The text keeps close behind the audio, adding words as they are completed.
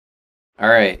All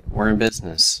right, we're in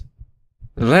business.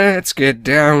 Let's get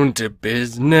down to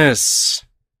business.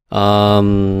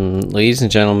 Ladies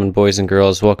and gentlemen, boys and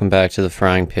girls, welcome back to the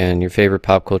Frying Pan, your favorite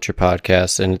pop culture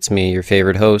podcast, and it's me, your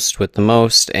favorite host with the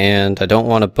most, and I don't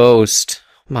want to boast.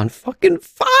 I'm on fucking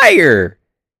fire.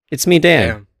 It's me, Dan.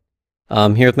 Damn.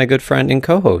 I'm here with my good friend and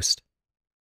co-host.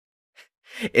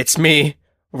 It's me,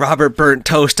 Robert Burnt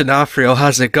Toast D'Onofrio.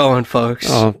 How's it going, folks?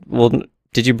 Oh, well,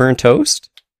 did you burn toast?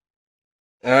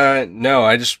 No,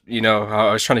 I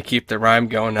was trying to keep the rhyme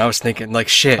going. I was thinking, like,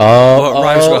 shit, Oh, what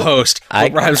rhymes with host?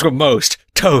 What I rhymes with most?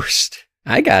 Toast.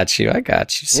 I got you. I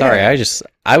got you. Sorry, Yeah.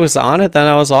 I was on it, then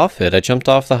I was off it. I jumped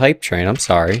off the hype train. I'm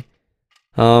sorry.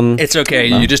 It's okay.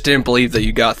 Well, You just didn't believe that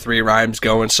you got three rhymes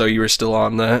going, so you were still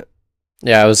on that.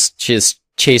 yeah, I was just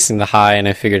chasing the high, and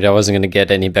I figured I wasn't going to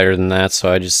get any better than that,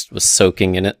 so I just was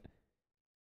soaking in it.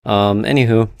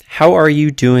 Anywho, how are you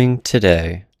doing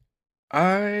today?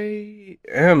 I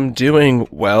am doing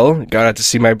well. Got out to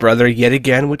see my brother yet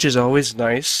again, which is always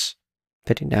nice.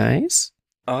 Very nice.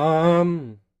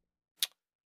 Um,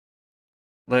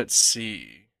 let's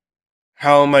see.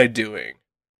 How am I doing?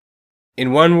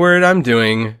 In one word, I'm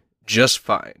doing just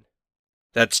fine.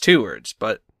 That's two words,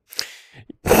 but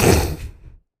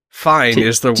fine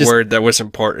is the Just word that was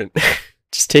important.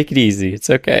 just take it easy. It's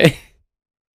okay.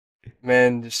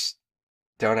 Man, just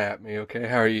don't at me, okay?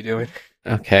 How are you doing?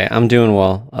 Okay, I'm doing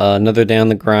well. Another day on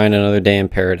the grind, another day in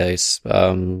paradise.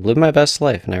 Live my best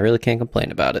life, and I really can't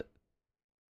complain about it.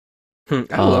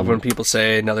 I love when Um, people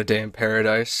say another day in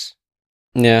paradise.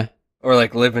 yeah, Or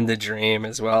like living the dream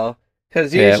as well.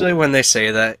 Because yeah, usually when they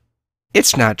say that,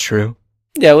 it's not true.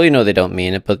 yeah. Well, they don't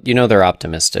mean it, but they're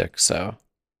optimistic, so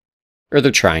or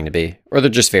they're trying to be, or they're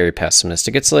just very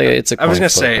pessimistic. It's a I was coin gonna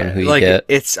flip on say, who you like,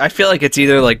 get. I feel like it's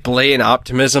either like blatant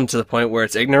optimism to the point where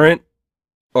it's ignorant,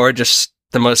 or just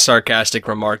the most sarcastic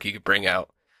remark you could bring out.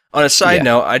 On a side Yeah.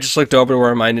 note, I just looked over to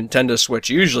where my Nintendo Switch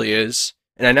usually is,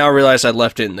 and I now realize I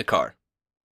left it in the car.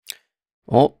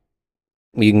 Well,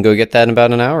 you can go get that in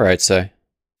about an hour, I'd say.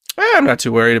 I'm not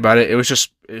too worried about it. It was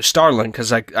startling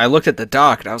because I looked at the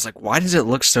dock and I was like, why does it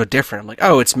look so different? I'm like,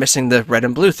 oh, it's missing the red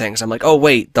and blue things. I'm like, oh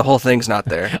wait, the whole thing's not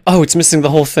there. Oh, it's missing the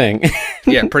whole thing.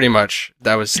 Yeah, pretty much.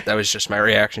 That was just my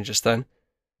reaction just then.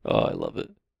 Oh, I love it.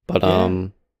 But Yeah.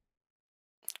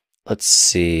 let's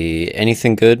see.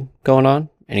 Anything good going on?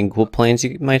 Any cool plans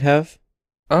you might have?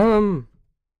 Um,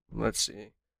 let's see.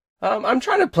 I'm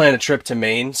trying to plan a trip to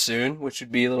Maine soon, which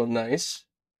would be a little nice.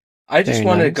 I just Very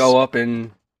want to nice. go up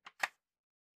and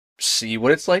see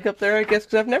what it's like up there, I guess,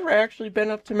 because I've never actually been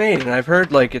up to Maine, and I've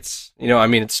heard like it's, I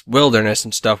mean, it's wilderness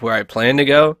and stuff where I plan to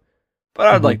go, but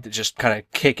I'd Hmm. like to just kind of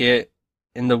kick it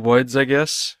in the woods, I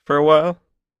guess, for a while.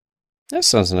 That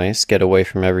sounds nice. Get away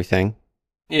from everything.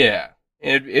 Yeah,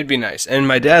 it'd be nice. And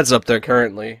my dad's up there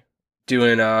currently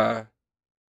doing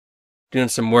doing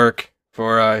some work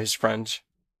for his friends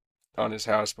on his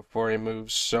house before he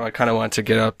moves. So I kind of want to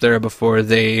get up there before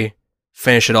they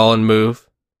finish it all and move.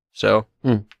 So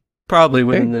Hmm. probably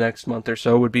within Very, the next month or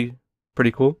so would be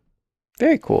pretty cool.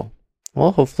 very cool.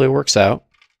 Well, hopefully it works out.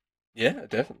 Yeah,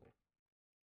 definitely.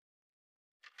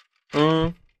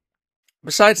 Mm,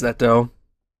 besides that, though,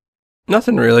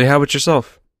 nothing really. How about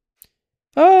yourself?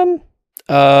 Um,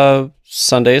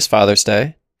 Sunday is Father's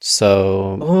Day,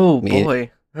 so Oh me,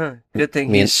 boy, huh. Good thing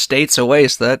me he's and states away,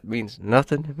 so that means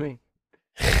nothing to me.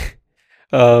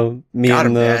 me Got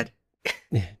him, and the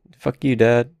Dad. fuck you,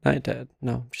 Dad. Not Dad.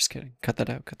 No, I'm just kidding. Cut that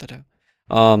out. Cut that out.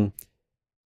 Um,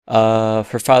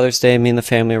 for Father's Day, me and the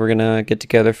family we're gonna get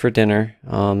together for dinner.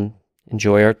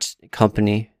 Enjoy our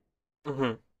company.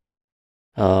 Hmm.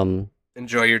 Um,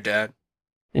 Enjoy your dad.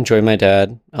 enjoy my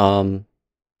dad.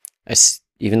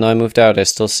 Even though I moved out, I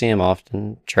still see him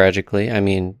often. Tragically, I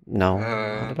mean, no,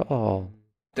 not at Um, all.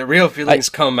 the real I feelings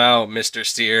come out, Mister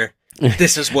Steer.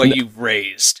 This is what you've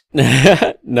raised.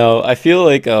 no, I feel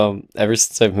like ever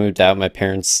since I've moved out, my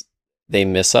parents they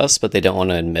miss us, but they don't want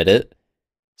to admit it.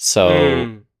 So,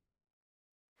 Hmm.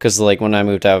 because like when I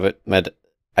moved out,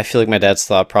 I feel like my dad's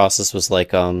thought process was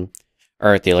like, all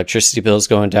right, the electricity bill's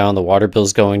going down, the water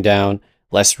bill's going down,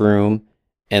 less room,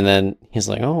 and then he's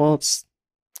like, oh well, it's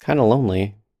kind of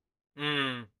lonely.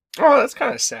 Hmm. Oh, that's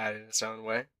kind of sad in its own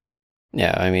way.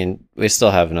 Yeah, I mean, we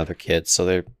still have another kid, so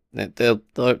they're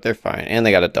fine, and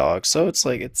they got a dog, so it's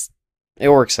like it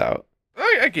works out.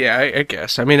 Yeah, I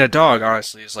guess. I mean, a dog,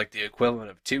 honestly, is like the equivalent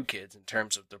of two kids in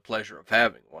terms of the pleasure of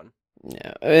having one.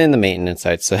 Yeah, in the maintenance,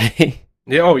 I'd say.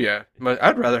 Yeah, oh yeah. But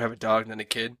I'd rather have a dog than a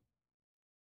kid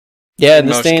Yeah, in in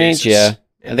this most day and age, yeah. cases.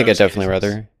 I In think I'd most definitely cases.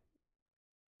 rather.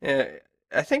 Yeah,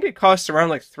 I think it costs around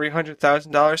like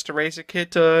 $300,000 to raise a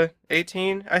kid to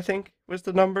 18. I think was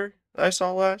the number I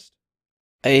saw last.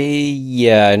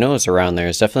 Yeah, I know it's around there.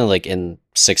 It's definitely like in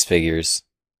six figures,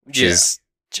 which Yeah. is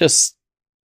just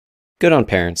good on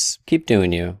parents. Keep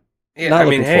doing you. Yeah, Not I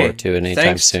mean, looking forward hey, to it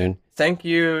anytime soon. thank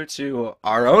you to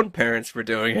our own parents for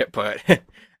doing it, but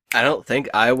I don't think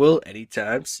I will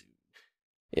anytime soon.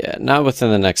 Yeah, not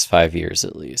within the next 5 years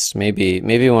at least. Maybe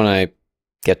when I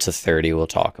get to 30, we'll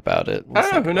talk about it. We'll I don't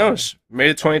know, think who about it. knows? Maybe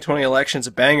the 2020 election's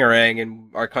a bangerang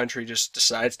and our country just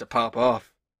decides to pop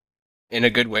off. In a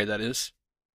good way, that is.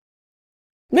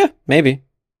 Yeah, maybe.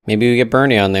 Maybe we get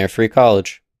Bernie on there, free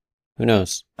college. Who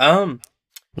knows? Um,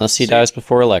 Unless he see, dies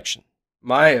before election.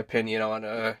 my opinion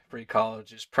on free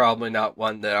college is probably not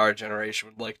one that our generation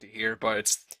would like to hear, but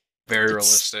it's very It's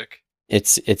realistic.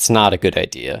 it's not a good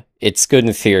idea. It's good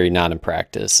in theory, not in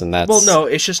practice, and Well, that's no,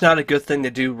 it's just not a good thing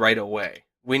to do right away.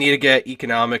 We need to get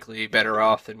economically better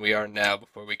off than we are now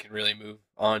before we can really move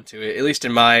on to it. At least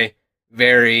in my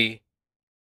very,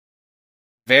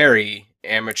 very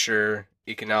amateur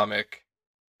economic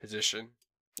position.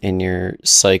 in your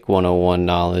Psych 101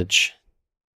 knowledge.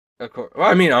 Of course. Well,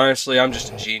 I mean, honestly, I'm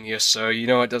just a genius, so you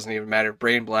know it doesn't even matter.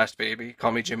 Brain blast, baby.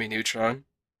 Call me Jimmy Neutron.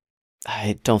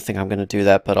 I don't think I'm gonna do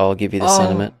that, but I'll give you the Oh.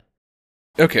 sentiment.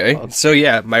 Okay, Uh, so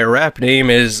yeah, my rap name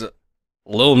is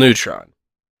Lil Neutron.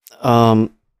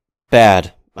 Um,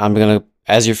 bad. I'm gonna,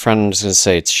 as your friend, I'm just gonna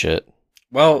say it's shit.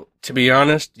 Well, to be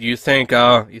honest, you think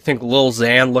Lil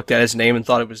Xan looked at his name and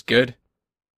thought it was good?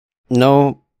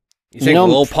 No, You think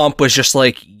Lil Pump was just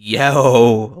like,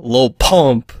 yo, Lil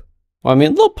Pump? well, I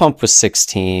mean, Lil Pump was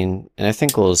 16, and I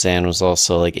think Lil Xan was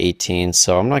also like 18,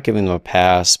 so I'm not giving them a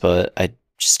pass, but I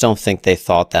just don't think they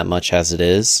thought that much as it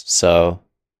is, so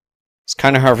it's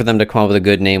kind of hard for them to come up with a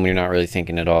good name when you're not really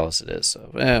thinking at all as it is, so,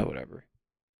 whatever.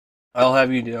 I'll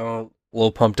have you know,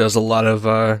 Lil Pump does a lot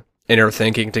of inner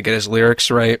thinking to get his lyrics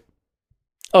right.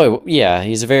 Oh, yeah,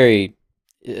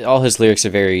 all his lyrics are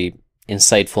very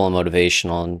insightful and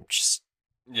motivational, and just,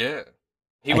 Yeah.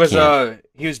 He I was can't.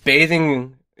 he was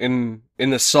bathing in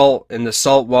the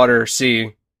saltwater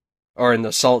sea, or in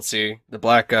the salt sea, the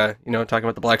black talking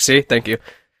about the Black Sea. Thank you.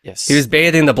 He was Yes.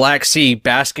 bathing in the Black Sea,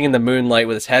 basking in the moonlight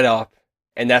with his head up,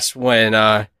 and that's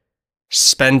when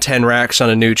spend 10 racks on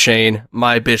a new chain,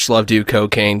 my bitch loved you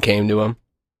cocaine came to him.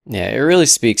 Yeah, it really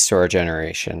speaks to our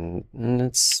generation, and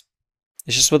it's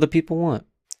just what the people want.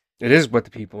 It is what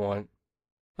the people want.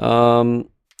 All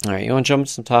right, you want to jump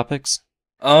into some topics?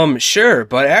 Sure,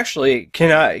 but actually,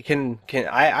 I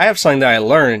have something that I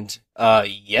learned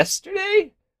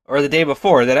yesterday or the day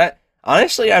before that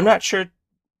I'm not sure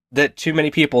that too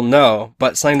many people know,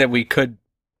 but something that we kind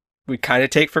of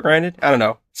take for granted. I don't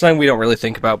know. Something we don't really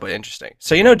think about, but interesting.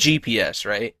 So you know GPS,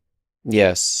 right?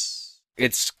 Yes,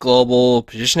 It's Global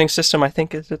Positioning System, I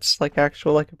think is its like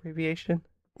actual like abbreviation.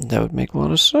 that would make a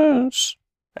lot of sense.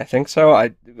 I think so.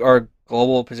 Or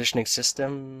Global Positioning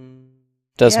System.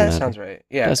 Doesn't Yeah, that matter. sounds right.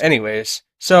 Yeah. Does Anyways,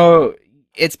 so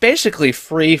it's basically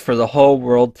free for the whole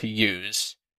world to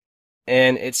use,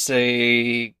 and it's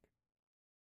like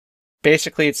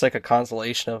a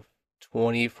constellation of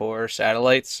 24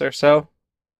 satellites or so,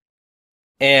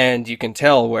 and you can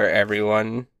tell where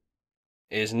everyone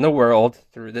is in the world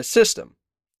through this system,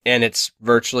 and it's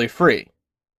virtually free.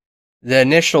 The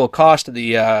initial cost of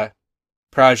the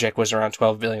project was around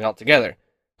 12 billion altogether.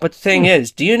 But the thing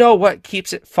is, do you know what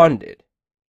keeps it funded?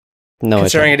 no, I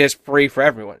Considering don't. it is free for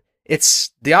everyone.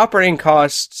 It's the operating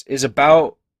costs is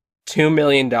about $2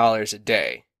 million a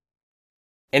day.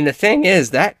 And the thing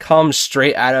is, that comes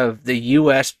straight out of the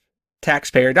US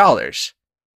taxpayer dollars,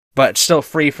 but still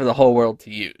free for the whole world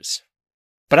to use.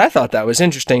 But I thought that was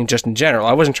interesting just in general.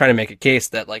 I wasn't trying to make a case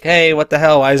that like, hey, what the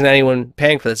hell, why isn't anyone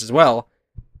paying for this as well?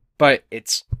 But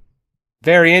it's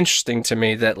very interesting to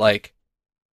me that like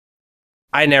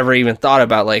I never even thought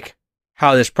about like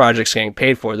how this project's getting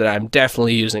paid for that I'm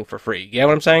definitely using for free. You get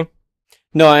what I'm saying?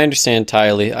 No, I understand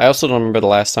entirely. I also don't remember the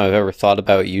last time I've ever thought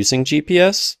about using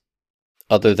GPS,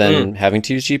 other Mm. than having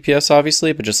to use GPS,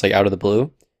 obviously, but just like out of the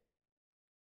blue.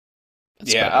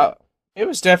 That's Yeah, about it. it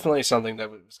was definitely something that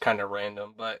was kind of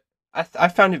random, but I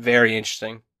found it very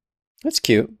interesting. That's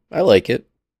cute. I like it.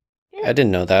 I Yeah.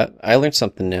 didn't know that. I learned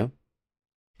something new.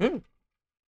 Mm.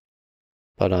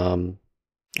 But all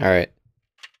right.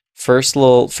 First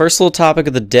little topic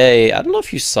of the day. I don't know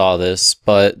if you saw this,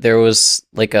 but there was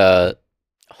like a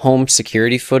home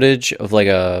security footage of like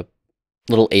a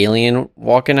little alien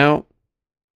walking out.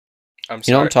 I'm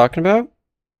You know what I'm sorry. talking about?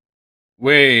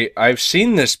 Wait, I've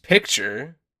seen this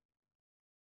picture.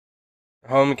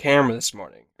 Home camera this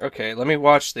morning. Okay, let me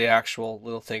watch the actual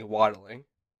little thing waddling.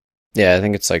 Yeah, I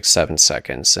think it's like 7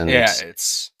 seconds, and Yeah,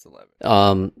 it's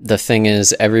 11. the thing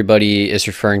is, everybody is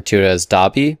referring to it as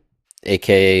Dobby,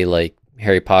 aka like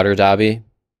Harry Potter Dobby,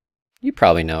 You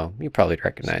probably know. You probably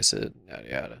recognize it. Yada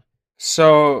yada.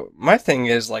 So my thing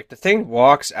is like the thing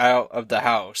walks out of the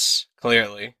house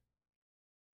clearly.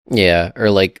 Yeah, or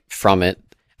like from it.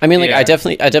 I mean, like Yeah. I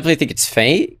definitely think it's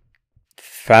fake.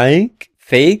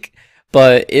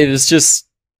 But it was just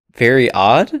very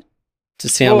odd to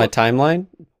see on my Well, timeline.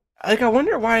 like I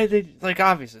wonder why they like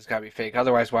obviously it's gotta be fake.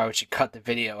 Otherwise, why would she cut the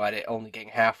video at it only getting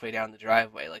halfway down the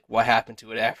driveway? Like what happened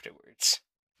to it afterwards?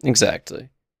 Exactly.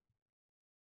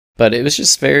 But it was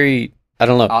just very, I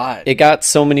don't know. Odd. It got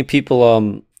so many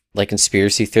people, like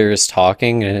conspiracy theorists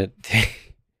talking, and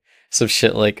some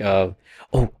shit like, oh,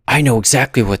 I know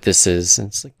exactly what this is. And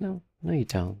it's like, no, you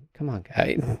don't. Come on,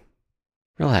 guy.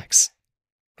 Relax.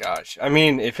 Gosh. I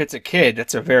mean, if it's a kid,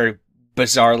 that's a very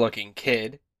bizarre looking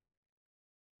kid.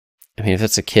 I mean, if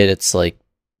it's a kid, it's like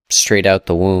straight out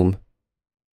the womb.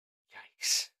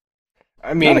 Yikes. I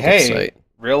Not mean, a good hey, sight.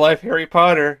 real life Harry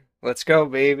Potter. Let's go,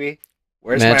 baby.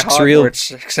 Where's Magic's my real.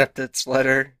 Hogwarts acceptance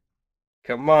letter?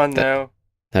 Come on That now.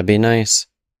 that'd be nice.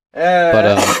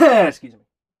 But Excuse me.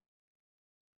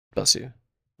 bless you.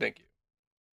 Thank you.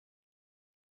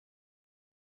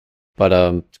 But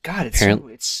God,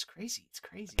 apparently, it's crazy. It's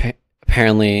crazy.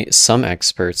 apparently, some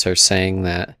experts are saying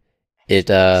that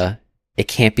it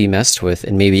can't be messed with,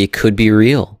 and maybe it could be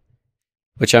real,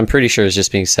 which I'm pretty sure is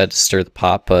just being said to stir the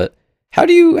pot. But how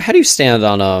do you stand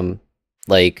on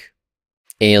like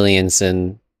aliens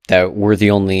and that we're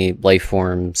the only life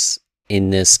forms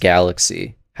in this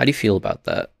galaxy? How do you feel about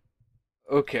that?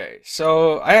 Okay,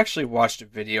 so I actually watched a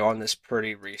video on this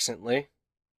pretty recently,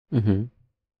 Mm-hmm.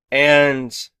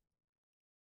 and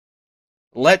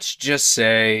let's just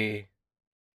say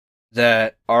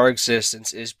that our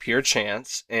existence is pure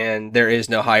chance and there is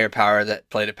no higher power that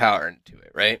played a power into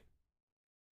it, right?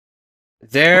 Okay.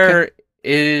 There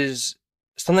is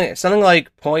something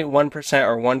like 0.1%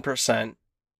 or 1%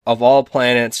 of all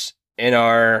planets in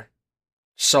our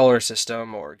solar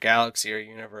system or galaxy or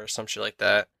universe, some shit like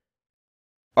that,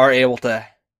 are able to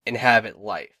inhabit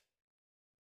life.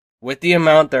 With the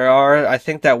amount there are, I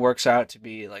think that works out to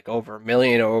be like over a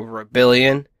million or over a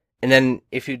billion. And then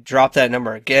if you drop that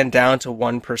number again down to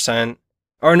 1%,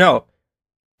 or no,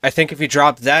 I think if you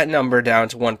drop that number down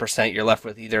to 1%, you're left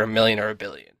with either a million or a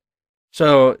billion.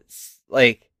 So,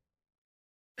 like,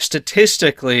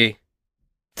 statistically,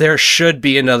 there should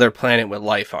be another planet with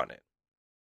life on it,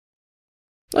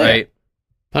 Oh yeah, right?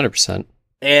 100%.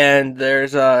 And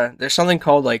there's something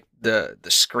called like the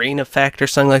screen effect or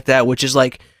something like that, which is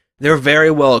like there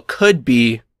very well could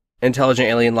be intelligent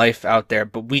alien life out there,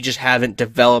 but we just haven't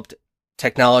developed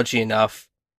technology enough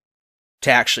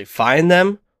to actually find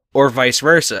them, or vice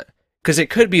versa. Because it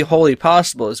could be wholly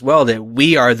possible as well that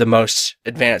we are the most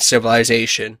advanced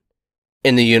civilization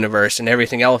in the universe and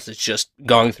everything else is just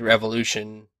going through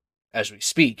evolution as we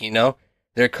speak, you know?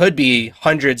 There could be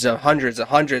hundreds of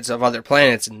other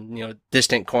planets in,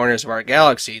 distant corners of our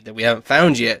galaxy that we haven't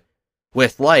found yet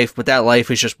with life, but that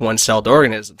life is just one-celled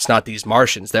organisms, not these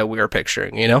Martians that we are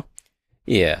picturing, you know?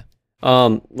 Yeah.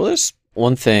 Well, there's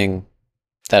one thing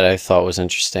that I thought was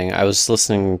interesting. I was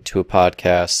listening to a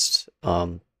podcast.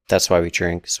 That's Why We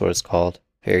Drink is what it's called.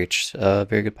 Very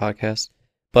good podcast.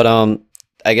 But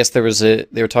I guess they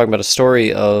were talking about a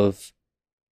story of,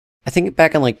 I think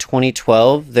back in like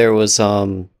 2012, there was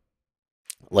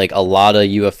like a lot of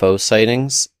UFO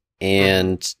sightings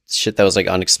and shit that was like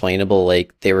unexplainable.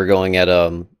 Like they were going at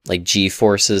like G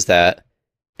forces that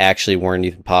actually weren't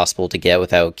even possible to get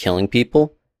without killing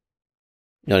people.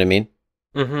 You know what I mean?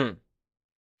 Mm-hmm.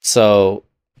 So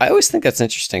I always think that's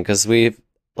interesting because we've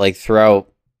like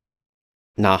throughout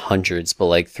not hundreds, but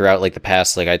like throughout like the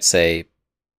past, like I'd say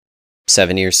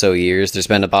 70 or so years, there's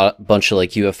been about a bunch of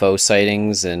like UFO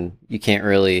sightings, and you can't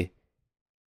really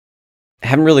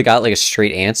haven't really got like a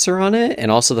straight answer on it.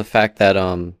 And also the fact that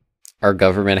our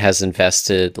government has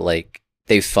invested, like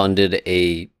they've funded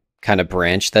a kind of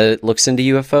branch that looks into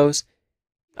UFOs.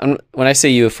 When I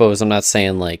say UFOs, I'm not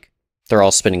saying like they're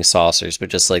all spinning saucers, but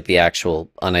just like the actual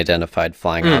unidentified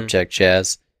flying object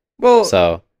jazz. Well,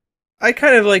 So I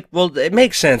kind of like, well, it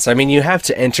makes sense. I mean, you have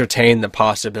to entertain the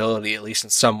possibility, at least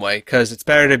in some way, because it's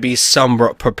better to be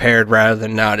somewhat prepared rather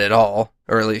than not at all,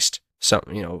 or at least some,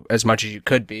 as much as you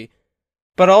could be.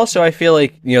 But also, I feel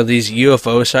like, these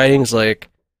UFO sightings, like,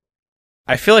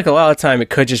 I feel like a lot of the time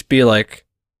it could just be like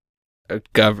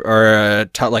like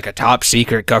a top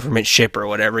secret government ship or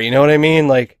whatever, you know what I mean?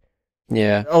 Like,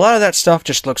 yeah, a lot of that stuff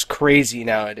just looks crazy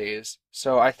nowadays.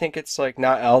 So I think it's like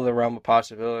not out of the realm of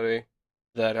possibility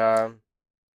that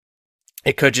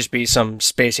it could just be some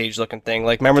space age looking thing.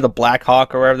 Like remember the Black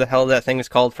Hawk or whatever the hell that thing is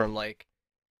called from like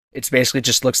it's basically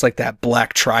just looks like that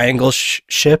black triangle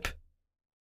ship.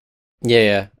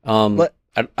 Yeah, yeah. Let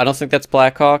I don't think that's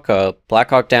Black Hawk. Black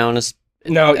Hawk Down is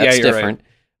no, yeah, that's you're right. different.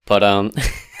 But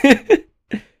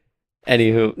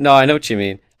anywho, no, I know what you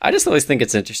mean. I just always think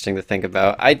it's interesting to think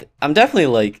about. I'm definitely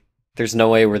like, there's no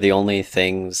way we're the only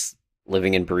things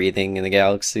living and breathing in the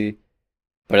galaxy.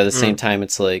 But at the same Mm. time,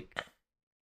 it's like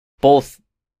both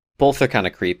both are kind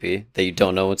of creepy that you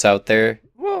don't know what's out there.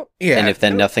 Well, And yeah, if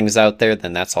then nothing's out there,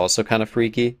 then that's also kind of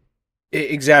freaky.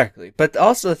 exactly. But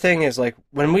also the thing is, like,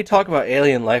 when we talk about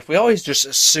alien life, we always just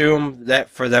assume that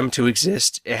for them to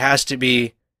exist, it has to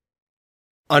be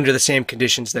under the same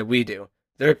conditions that we do.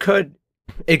 There could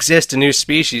exist a new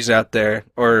species out there,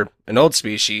 or an old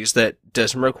species that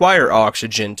doesn't require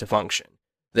oxygen to function.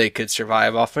 They could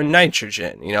survive off of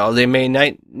nitrogen. You know, they may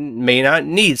not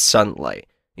need sunlight.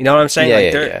 You know what I'm saying? Yeah,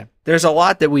 Like yeah, yeah. there's a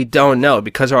lot that we don't know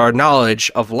because our knowledge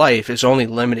of life is only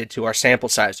limited to our sample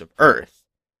size of Earth.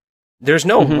 There's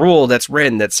no Hmm. rule that's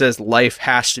written that says life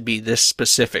has to be this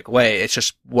specific way. It's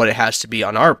just what it has to be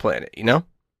on our planet, you know?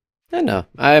 I know.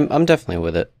 I'm definitely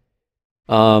with it.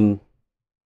 Um,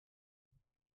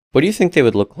 what do you think they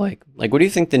would look like? Like, what do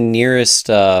you think the nearest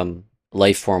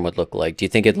life form would look like? Do you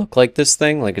think it'd look like this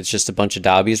thing? Like it's just a bunch of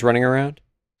dobbies running around?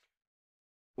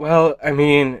 Well, I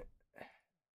mean,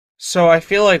 so I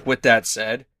feel like with that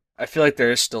said, I feel like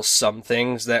there is still some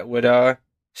things that would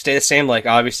stay the same. Like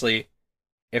obviously,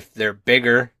 if they're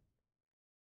bigger,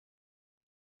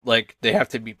 like they have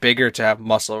to be bigger to have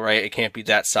muscle, right? It can't be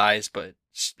that size, but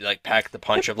like pack the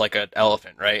punch of like an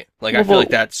elephant, right? Like I Well, feel like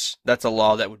well, that's a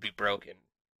law that would be broken.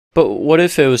 but what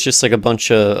if it was just like a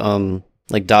bunch of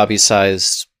like Dobby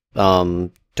sized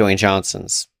Dwayne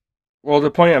Johnsons? Well,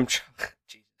 the point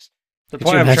Jesus, the Could you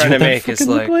point I'm imagine trying to what that make is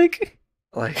fucking look like?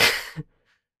 like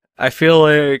I feel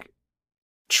like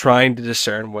trying to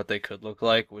discern what they could look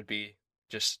like would be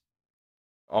just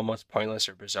almost pointless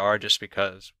or bizarre just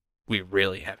because we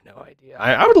really have no idea.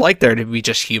 I would like there to be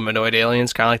just humanoid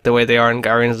aliens, kind of like the way they are in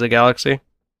Guardians of the Galaxy.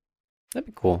 That'd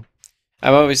be cool. I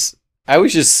always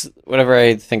just, whenever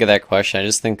I think of that question, I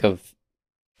just think of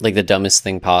like the dumbest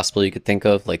thing possible you could think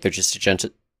of. Like they're just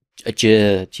Jesus,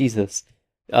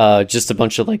 just a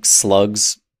bunch of like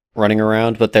slugs running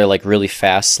around, but they're like really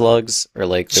fast slugs or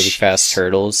like really fast Jeez.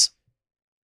 turtles.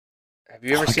 Have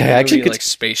you ever Like seen I the actually movie could, like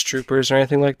Space Troopers or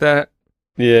anything like that?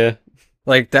 yeah,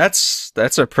 Like that's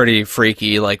a pretty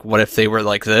freaky like what if they were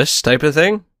like this type of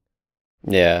thing?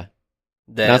 yeah,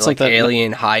 not That like something.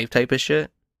 alien hive type of shit.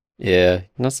 Yeah,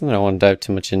 not something I want to dive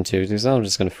too much into because I'm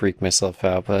just gonna freak myself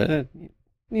out. But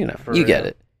you know, For you get real.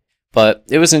 it. But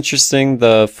it was interesting.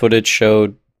 The footage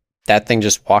showed that thing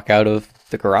just walk out of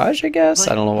the garage. I guess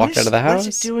I Like don't know, walked out of the what is it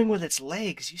house. doing with its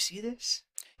legs? You see this?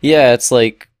 Yeah, it's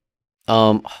like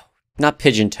um, not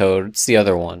pigeon toed. It's the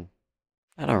other one.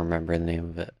 I don't remember the name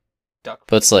of it. Duck.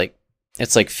 But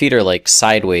it's like feet are like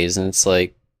sideways and it's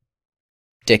like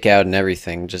dick out and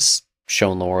everything, just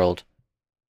showing the world.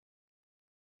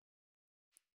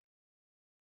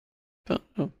 But,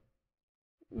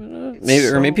 It's maybe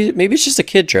or so. maybe it's just a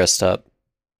kid dressed up.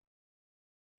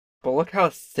 But look how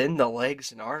thin the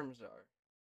legs and arms are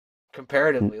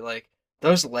comparatively. Like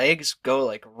those legs go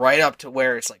like right up to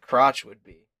where its like crotch would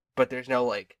be, but there's no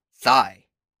like thigh.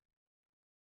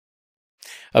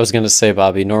 I was gonna say,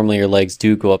 Bobby, normally your legs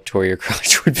do go up to where your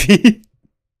crotch would be.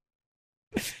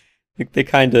 Like they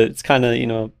kind of, it's kind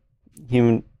of,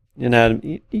 human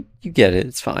anatomy. You get it.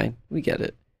 It's fine. We get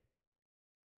it.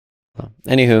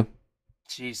 Anywho,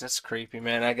 Jeez, that's creepy,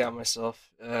 man. I got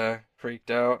myself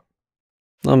freaked out.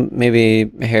 maybe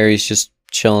Harry's just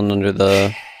chilling under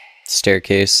the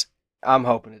staircase. I'm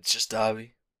hoping it's just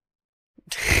Dobby.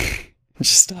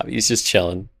 Just stop. He's just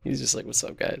chilling. He's just like, "What's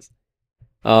up, guys?"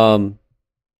 Um,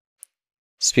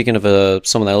 speaking of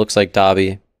someone that looks like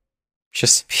Dobby,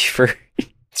 Justin Bieber.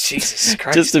 Jesus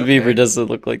Christ. Justin Bieber Okay. doesn't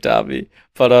look like Dobby,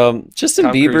 but Justin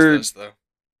Tom Cruise Bieber, does though.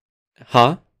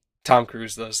 huh? Tom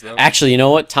Cruise does though. Actually, you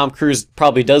know what? Tom Cruise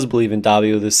probably does believe in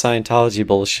Dobby with his Scientology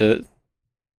bullshit.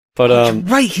 But Oh, you're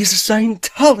right. He's a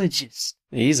Scientologist.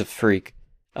 he's a freak.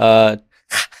 Uh,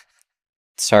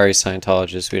 sorry,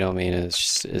 Scientologists. We don't mean it.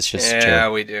 It's just a Yeah,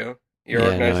 joke. we do. Your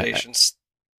Yeah, no, organization's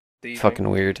thieving. fucking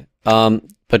weird.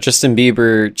 But Justin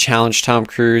Bieber challenged Tom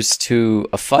Cruise to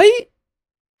a fight.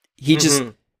 He just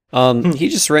Mhm.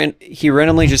 he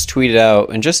randomly just tweeted out,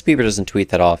 and Justin Bieber doesn't tweet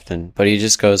that often, but he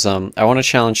just goes, I want to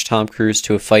challenge Tom Cruise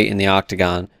to a fight in the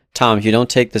octagon. Tom, if you don't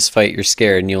take this fight, you're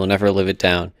scared and you'll never live it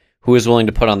down. Who is willing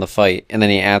to put on the fight? And then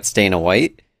he adds Dana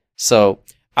White. So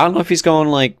I don't know if he's going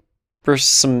like for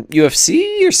some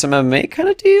UFC or some MMA kind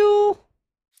of deal.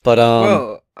 But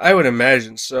Well, I would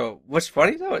imagine so. What's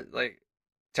funny though, like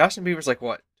Justin Bieber's like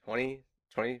what, 20,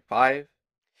 25?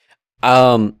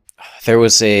 There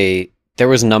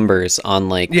was numbers on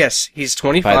like Yes, he's by the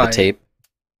 25, tape.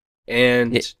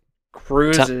 and Yeah,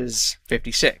 Cruz Tom, is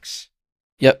 56.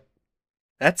 yep.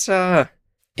 That's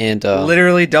And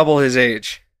literally double his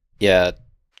age. yeah,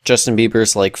 Justin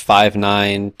Bieber's like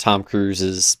 5'9", Tom Cruise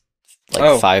is like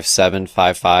Oh, 5'7",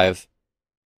 5'5".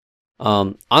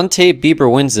 On tape,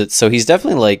 Bieber wins it, so he's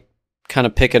definitely like kind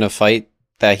of picking a fight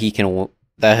that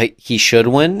he should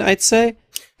win. I'd say.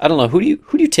 I don't know who do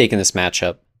you take in this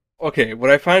matchup. okay. What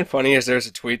I find funny is there's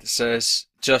a tweet that says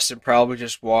Justin probably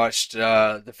just watched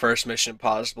the first Mission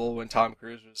Impossible when Tom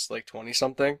Cruise was like 20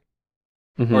 something,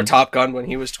 or Hmm. Top Gun when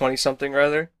he was 20 something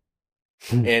rather,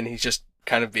 and he's just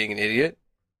kind of being an idiot.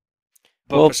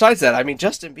 But Well, besides that, I mean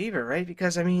Justin Bieber, right?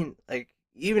 Because I mean, like,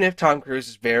 even if Tom Cruise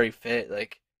is very fit,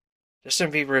 like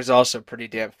Justin Bieber is also pretty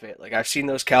damn fit. Like I've seen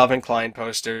those Calvin Klein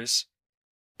posters,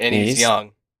 and yeah, he's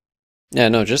young, yeah,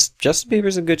 no, just Justin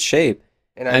Bieber's in good shape.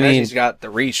 and I I imagine he's mean, got the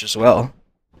reach as well.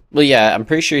 well, yeah, I'm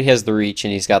pretty sure he has the reach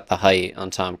and he's got the height on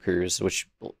Tom Cruise, which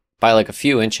by like a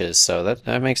few inches, so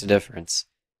that makes a difference.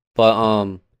 But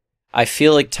I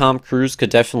feel like Tom Cruise could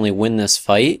definitely win this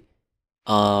fight.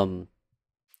 Um,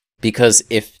 because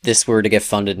if this were to get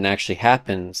funded and actually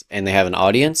happens and they have an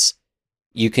audience,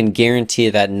 you can guarantee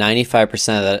that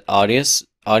 95% of that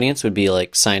audience would be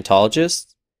like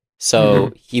Scientologists. So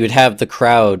Hmm. he would have the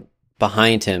crowd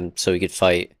behind him so he could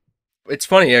fight. It's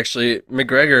funny actually.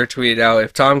 McGregor tweeted out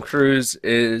if Tom Cruise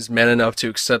is man enough to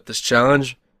accept this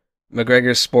challenge,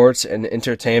 McGregor Sports and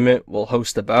Entertainment will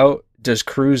host the bout. Does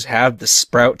Cruise have the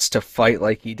sprouts to fight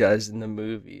like he does in the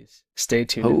movies? Stay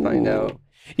tuned to find Oh. out.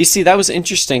 You see, that was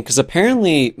interesting because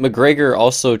apparently McGregor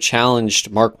also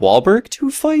challenged Mark Wahlberg to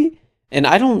a fight, and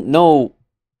I don't know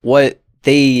what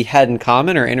they had in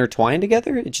common or intertwined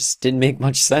together. It just didn't make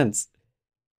much sense.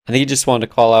 I think he just wanted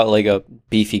to call out like a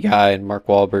beefy guy, and Mark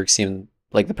Wahlberg seemed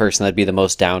like the person that'd be the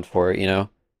most down for it, you know?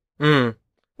 Hmm.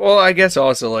 Well, I guess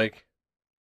also like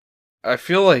I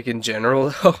feel like in general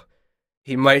though,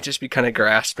 he might just be kind of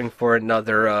grasping for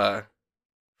another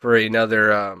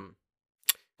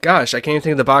gosh, I can't even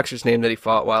think of the boxer's name that he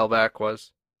fought a while back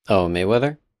was. Oh,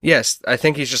 Mayweather? Yes, I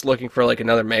think he's just looking for like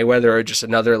another Mayweather or just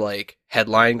another like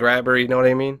headline grabber, you know what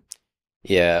I mean?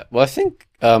 Yeah. Well, I think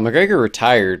McGregor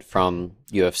retired from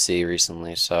UFC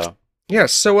recently, so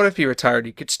Yes, so what if he retired?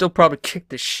 He could still probably kick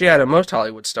the shit out of most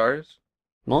Hollywood stars.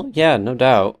 well, yeah, no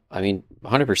doubt. I mean,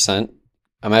 100%.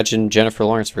 Imagine Jennifer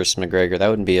Lawrence versus McGregor. That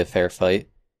wouldn't be a fair fight.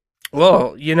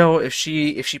 Well, you know, if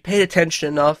she paid attention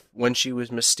enough when she was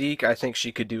Mystique, I think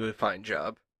she could do a fine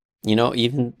job. You know,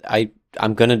 even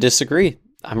I'm gonna disagree.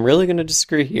 I'm really gonna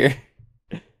disagree here.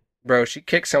 Bro, she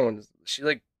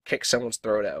like kicked someone's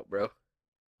throat out, bro.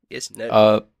 It's no.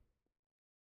 Uh,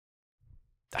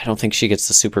 I don't think she gets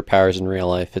the superpowers in real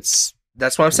life. That's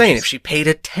what I'm It's saying. If just she paid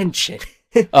attention.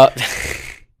 uh,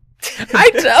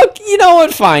 you know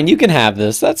what? Fine, you can have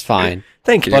this. That's fine.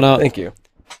 Thank you. But Thank you.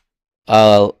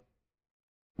 uh,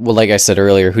 well, like I said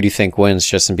earlier, who do you think wins,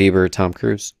 Justin Bieber or Tom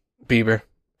Cruise? Bieber.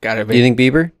 Gotta Do you be. think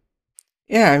Bieber?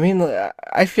 Yeah, I mean,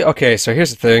 I feel okay. So here's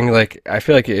the thing: like, I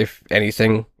feel like if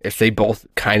anything, if they both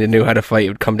kind of knew how to fight, it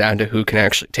would come down to who can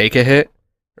actually take a hit,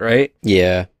 right?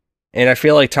 Yeah. And I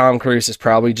feel like Tom Cruise has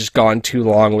probably just gone too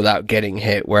long without getting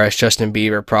hit, whereas Justin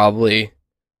Bieber probably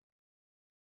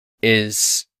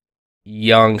is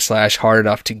young slash hard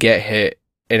enough to get hit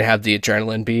and have the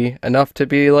adrenaline be enough to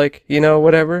be like, you know,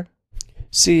 whatever.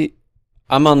 See,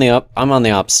 I'm on the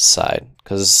opposite side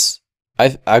because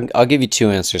I'll give you two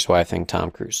answers why I think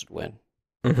Tom Cruise would win.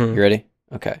 Mm-hmm. You ready?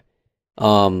 Okay.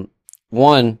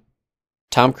 One,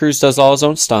 Tom Cruise does all his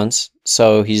own stunts,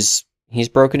 so he's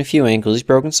broken a few ankles, he's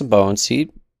broken some bones.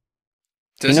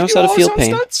 Does knows do how to all feel his own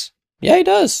pain. stunts? Yeah, he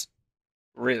does.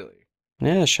 Really?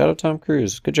 Yeah, shout out Tom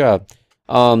Cruise. Good job.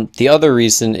 The other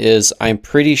reason is I'm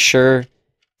pretty sure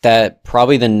that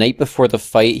probably the night before the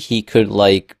fight he could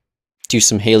like do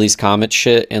some Haley's Comet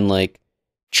shit and like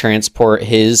transport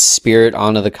his spirit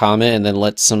onto the comet and then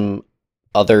let some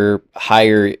other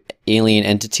higher alien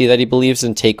entity that he believes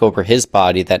in take over his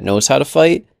body that knows how to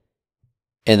fight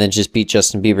and then just beat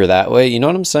Justin Bieber that way. You know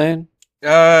what I'm saying?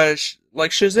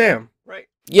 Like Shazam, right?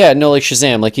 Yeah, no, like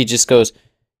Shazam. Like he just goes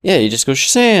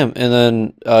Shazam, and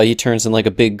then he turns in like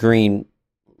a big green,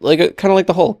 like kind of like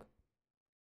the Hulk.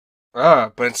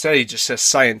 But instead he just says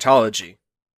Scientology.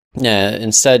 Yeah,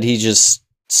 instead he just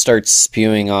starts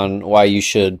spewing on why you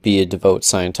should be a devout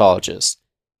Scientologist.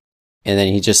 And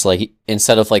then he just like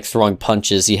instead of like throwing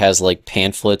punches, he has like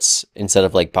pamphlets instead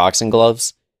of like boxing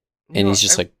gloves, and No, he's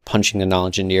just like punching the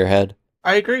knowledge into your head.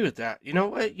 I agree with that. You know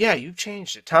what? Yeah, you've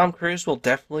changed it. Tom Cruise will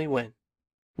definitely win.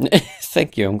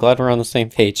 Thank you. I'm glad we're on the same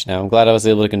page now. I'm glad I was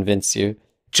able to convince you.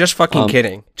 Just fucking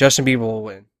kidding. Justin Bieber will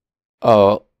win.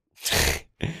 Oh,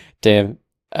 damn.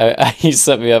 You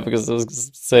set me up because I was going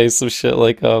to say some shit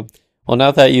like, well,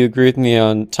 now that you agree with me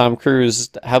on Tom Cruise,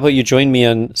 how about you join me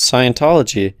on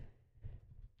Scientology?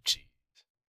 Jeez.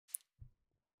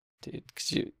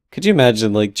 Dude, could you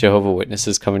imagine like Jehovah's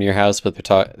Witnesses coming to your house, but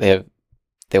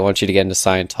they want you to get into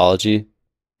Scientology?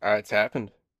 It's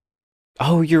happened.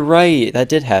 Oh, you're right. That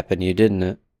did happen to you, didn't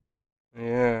it?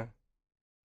 Yeah.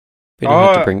 We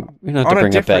don't have to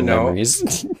bring up bad note,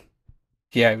 memories.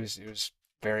 Yeah, it was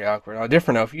very awkward. On a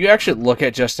different note, if you actually look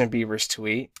at Justin Bieber's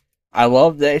tweet, I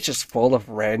love that it's just full of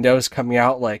randos coming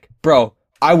out like, bro,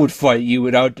 I would fight you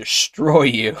and I would destroy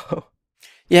you.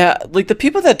 Yeah, like the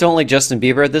people that don't like Justin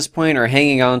Bieber at this point are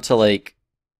hanging on to like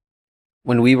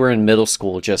when we were in middle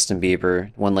school, Justin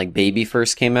Bieber, when like Baby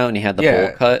first came out and he had the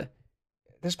bowl cut.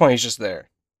 At this point, he's just there.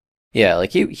 Yeah,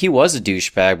 like he was a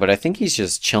douchebag, but I think he's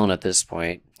just chilling at this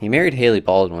point. He married Haley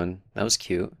Baldwin. That was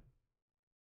cute.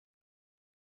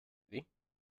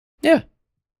 Yeah.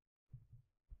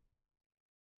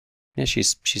 Yeah,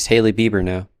 she's Haley Bieber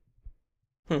now.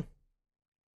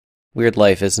 Weird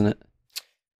life, isn't it?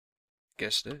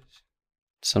 Guess it is.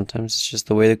 Sometimes it's just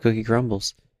the way the cookie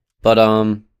crumbles. But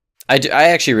I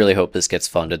actually really hope this gets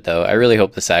funded though. I really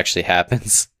hope this actually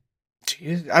happens.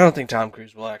 Jeez, I don't think Tom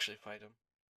Cruise will actually fight him.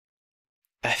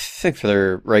 I think for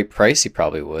the right price, he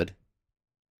probably would.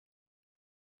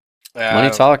 Money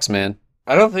talks, man.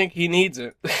 I don't think he needs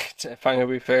it, if I'm going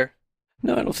to be fair.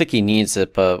 No, I don't think he needs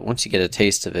it, but once you get a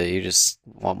taste of it, you just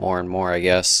want more and more, I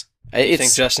guess. I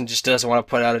think Justin just doesn't want to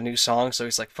put out a new song, so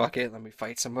he's like, fuck it, let me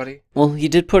fight somebody? Well, he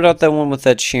did put out that one with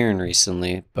Ed Sheeran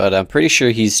recently, but I'm pretty sure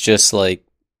he's just like...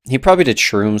 He probably did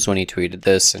shrooms when he tweeted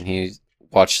this, and he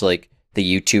watched like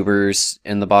the YouTubers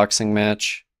in the boxing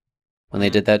match when they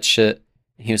did that shit.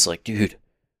 And he was like, dude,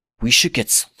 we should get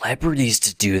celebrities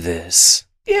to do this.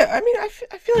 Yeah, I mean, I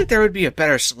feel like there would be a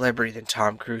better celebrity than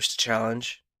Tom Cruise to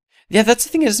challenge. Yeah, that's the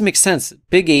thing that doesn't make sense.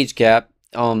 Big age gap.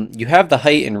 You have the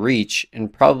height and reach,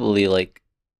 and probably like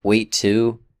weight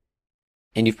too.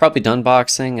 And you've probably done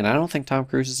boxing, and I don't think Tom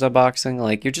Cruise has done boxing.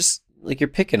 Like you're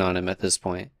picking on him at this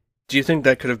point. Do you think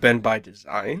that could have been by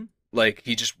design? Like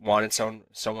he just wanted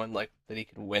someone like that he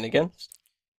could win against?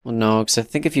 Well, no, because I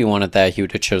think if he wanted that, he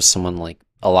would have chose someone like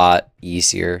a lot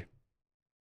easier.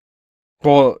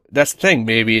 Well, that's the thing.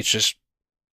 Maybe it just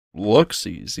looks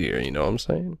easier. You know what I'm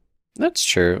saying? That's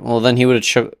true. Well, then he would have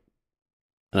chosen.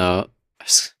 No,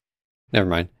 never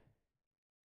mind.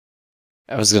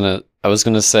 I was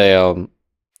gonna say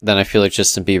then I feel like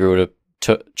Justin Bieber would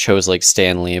have chose like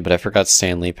Stan Lee, but I forgot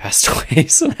Stan Lee passed away,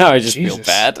 so now I just feel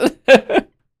bad.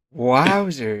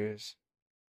 Wowzers!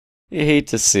 You hate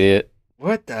to see it.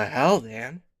 What the hell,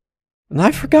 Dan? And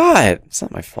I forgot. It's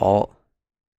not my fault.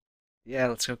 Yeah,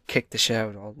 let's go kick the shit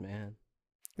out, old man.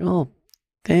 Well,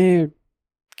 they're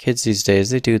kids these days.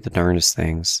 They do the darndest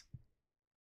things.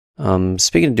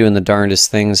 Speaking of doing the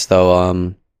darndest things,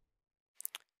 though,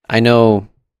 I know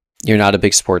you're not a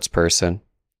big sports person,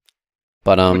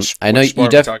 but I know you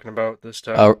definitely talking about this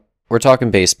time. We're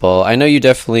talking baseball. I know you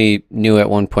definitely knew at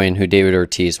one point who David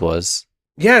Ortiz was.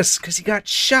 Yes, because he got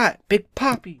shot. Big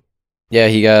Papi. Yeah,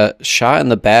 he got shot in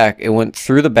the back. It went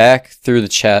through the back, through the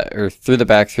chest, or through the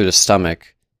back, through the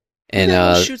stomach.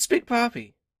 And shoots Big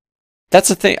Papi. That's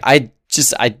the thing. I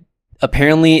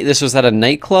apparently this was at a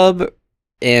nightclub,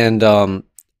 and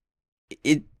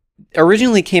it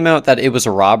originally came out that it was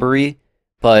a robbery,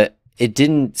 but it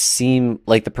didn't seem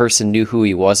like the person knew who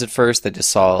he was at first. They just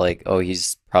saw like, oh,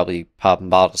 he's probably popping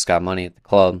bottles, got money at the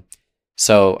club.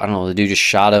 So I don't know. The dude just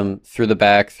shot him through the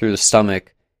back, through the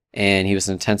stomach. And he was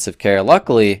in intensive care.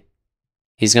 Luckily,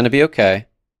 he's going to be okay.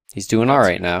 He's doing all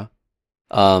right now.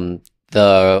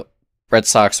 The Red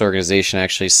Sox organization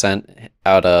actually sent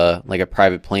out a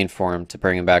private plane for him to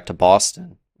bring him back to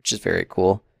Boston, which is very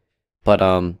cool. But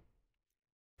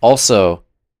also,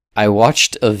 I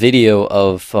watched a video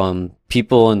of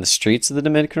people in the streets of the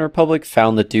Dominican Republic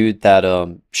found the dude that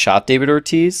shot David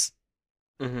Ortiz.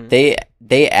 Mm-hmm.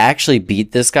 They actually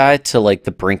beat this guy to like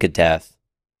the brink of death.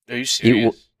 Are you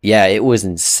serious? Yeah, it was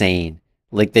insane.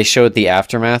 Like they showed the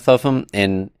aftermath of him,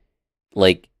 and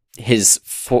like his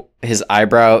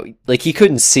eyebrow, like he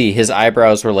couldn't see. His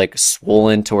eyebrows were like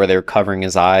swollen to where they were covering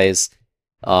his eyes.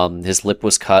 His lip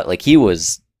was cut. Like he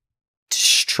was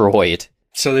destroyed.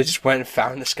 So they just went and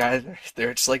found this guy.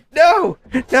 They're just like, no,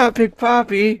 not Big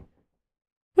Papi.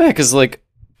 Yeah, because like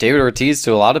David Ortiz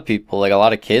to a lot of people, like a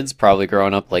lot of kids probably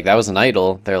growing up, like that was an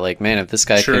idol. They're like, man, if this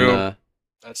guy can.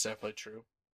 That's definitely true.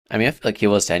 I mean, I feel like he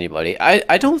was to anybody.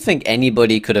 I don't think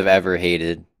anybody could have ever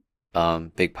hated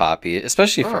Big Papi,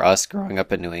 especially for us growing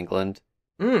up in New England.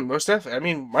 Most definitely. I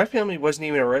mean, my family wasn't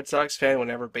even a Red Sox fan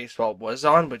whenever baseball was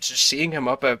on, but just seeing him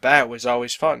up at bat was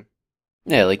always fun.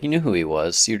 Yeah, like you knew who he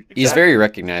was. He's very Exactly.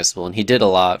 recognizable, and he did a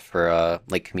lot for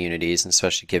like communities, and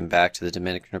especially giving back to the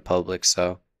Dominican Republic.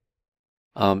 So,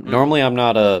 Mm-hmm. normally I'm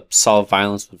not a solve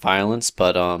violence with violence,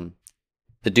 but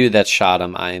the dude that shot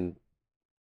him, I'm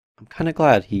kind of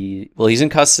glad he's in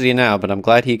custody now, but I'm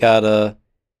glad he got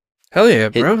Hell yeah,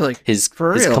 his bro. Like,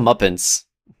 for his real. comeuppance.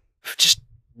 Just,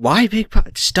 why big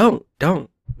pot? Just don't,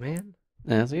 man.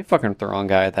 Yeah, so you fucking with the wrong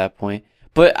guy at that point.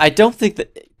 But I don't think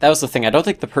that was the thing. I don't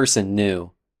think the person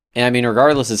knew. And I mean,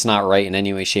 regardless, it's not right in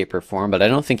any way, shape, or form. But I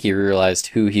don't think he realized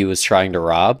who he was trying to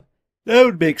rob. That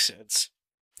would make sense.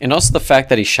 And also the fact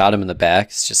that he shot him in the back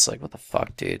is just like, what the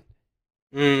fuck, dude?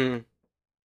 Hmm.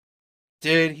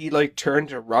 Did he, like, turn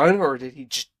to run, or did he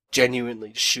just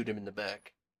genuinely just shoot him in the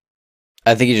back?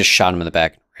 I think he just shot him in the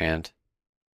back and ran.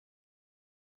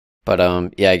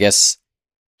 But yeah, I guess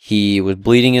he was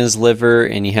bleeding in his liver,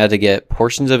 and he had to get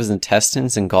portions of his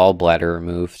intestines and gallbladder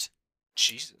removed.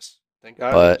 Jesus. Thank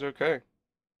God he was But okay.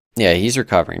 yeah, he's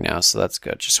recovering now, so that's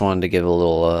good. Just wanted to give a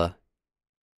little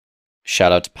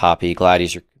shout out to Poppy. Glad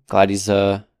he's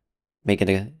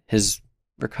making his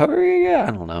recovery. Yeah,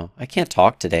 I don't know. I can't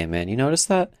talk today, man. You notice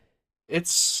that?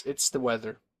 It's the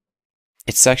weather.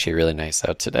 It's actually really nice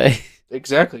out today.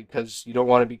 Exactly, because you don't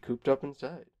want to be cooped up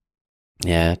inside.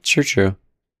 Yeah, true.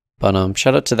 But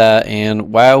shout out to that.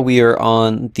 And while we are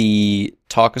on the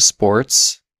talk of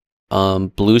sports,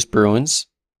 Blues Bruins,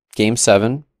 Game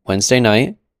 7, Wednesday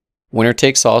night, winner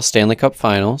takes all, Stanley Cup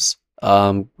Finals.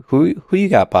 Who you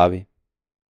got, Bobby?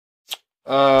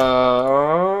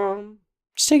 Um.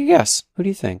 Just take a guess. Who do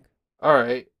you think? All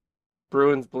right.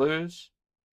 Bruins Blues.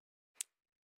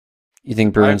 You think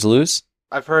I Bruins lose?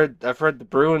 I've heard the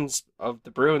Bruins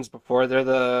before. They're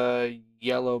the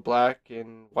yellow, black,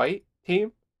 and white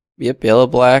team. Yep, yellow,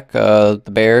 black, the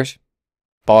Bears,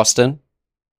 Boston.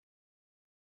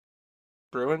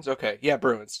 Bruins. Okay, yeah,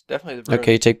 Bruins. Definitely the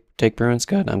Okay, Bruins. take Bruins.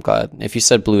 Good. I'm glad. If you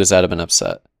said Blues, I'd have been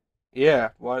upset. Yeah.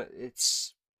 What?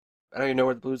 It's. I don't even know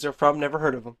where the Blues are from. Never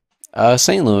heard of them.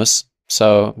 St. Louis.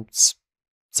 So it's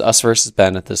us versus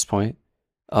Ben at this point.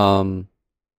 Um,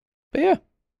 but yeah,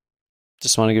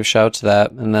 just want to give a shout out to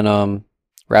that. And then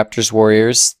Raptors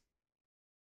Warriors.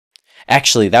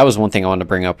 Actually, that was one thing I wanted to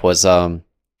bring up was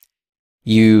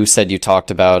you said you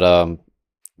talked about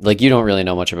like you don't really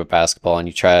know much about basketball, and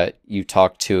you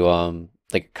talked to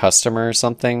like a customer or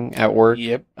something at work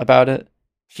Yep. about it.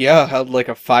 Yeah, I had like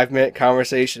a 5 minute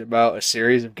conversation about a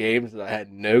series of games that I had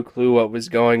no clue what was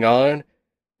going on,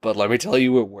 but let me tell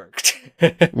you, it worked.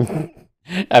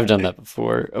 I've done that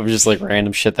before. Of just like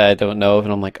random shit that I don't know,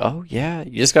 and I'm like, oh yeah,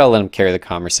 you just gotta let them carry the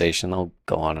conversation. They'll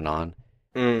go on and on.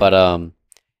 Mm. But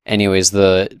anyways,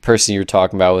 the person you were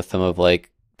talking about with them of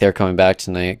like they're coming back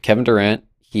tonight, Kevin Durant,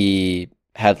 he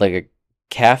had like a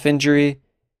calf injury,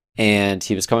 and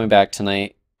he was coming back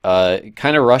tonight.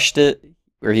 Kind of rushed it,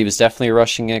 or he was definitely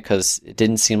rushing it because it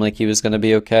didn't seem like he was gonna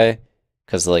be okay.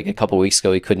 Because like a couple weeks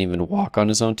ago, he couldn't even walk on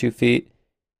his own 2 feet.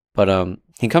 But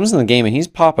he comes in the game and he's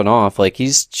popping off, like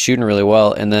he's shooting really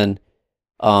well. And then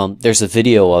there's a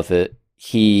video of it.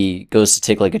 He goes to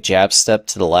take like a jab step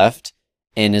to the left,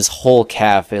 and his whole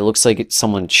calf, it looks like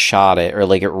someone shot it or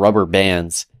like it rubber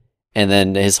bands, and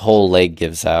then his whole leg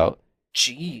gives out.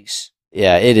 Jeez.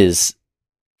 Yeah, it is.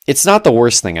 It's not the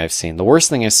worst thing I've seen. The worst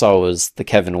thing I saw was the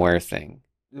Kevin Ware thing.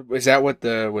 Is that what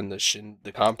the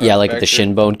Yeah, compound like the fracture?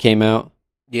 shin bone came out.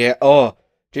 Yeah. Oh,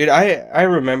 dude, I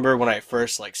remember when I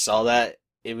first like saw that.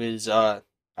 It was I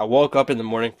woke up in the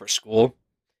morning for school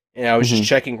and I was just Hmm.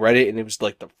 checking Reddit and it was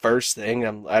like the first thing.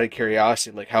 I'm out of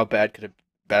curiosity, like how bad could a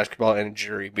basketball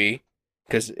injury be?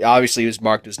 Because obviously it was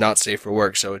marked as not safe for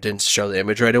work, so it didn't show the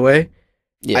image right away.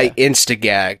 I Yeah. insta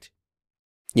gagged.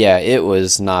 Yeah, it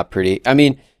was not pretty. I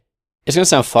mean, it's gonna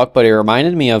sound fucked, but it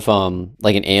reminded me of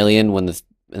like an alien when the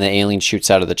alien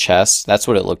shoots out of the chest. That's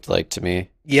what it looked like to me.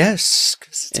 Yes,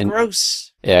 because it's And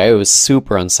gross. yeah, it was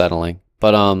super unsettling.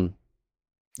 But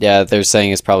yeah, they're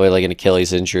saying it's probably like an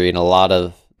Achilles injury, and a lot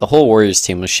of the whole Warriors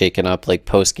team was shaken up like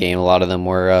post game. A lot of them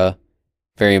were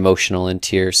very emotional in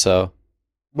tears. So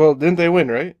Well, didn't they win,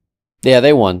 right? yeah,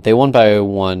 they won. They won by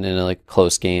one in a like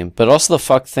close game. But also the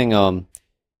fuck thing,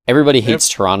 everybody Yep. hates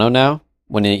Toronto now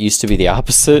when it used to be the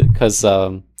opposite. Because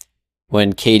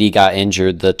when Katie got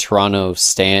injured, the Toronto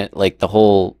stand like the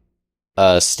whole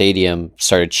stadium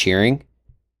started cheering.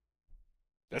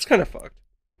 That's kind of fucked.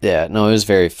 Yeah, no, it was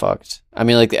very fucked. I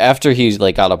mean, like after he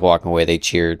like got up walking away, they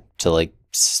cheered to like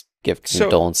give So,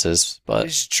 condolences. But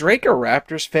is Drake a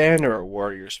Raptors fan or a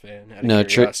Warriors fan? Out of no,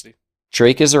 curiosity.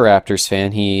 Drake is a Raptors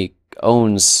fan. He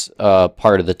owns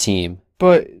part of the team.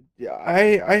 But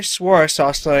Yeah, I swore I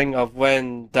saw something of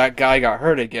when that guy got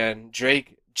hurt again.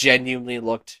 Drake genuinely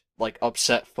looked like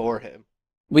upset for him.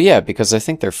 Well, yeah, because I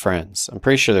think they're friends. I'm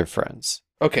pretty sure they're friends.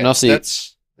 And Okay, also,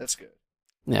 that's good.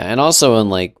 yeah, and also in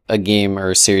like a game or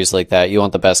a series like that, you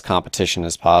want the best competition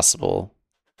as possible.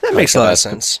 That Like makes the a lot of best,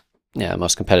 sense. yeah,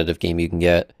 most competitive game you can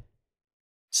get.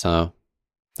 So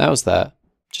that was that.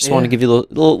 Just wanted to Yeah. give you a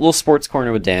little sports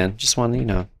corner with Dan. Just wanted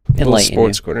to, Little enlighten you.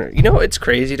 sports corner. You know, it's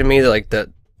crazy to me that like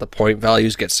the point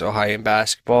values get so high in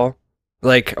basketball.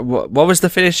 Like, what was the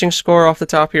finishing score off the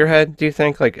top of your head? Do you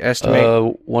think, like,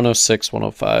 estimate? 106,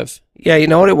 105. Yeah, you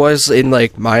know what it was in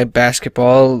like my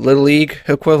basketball little league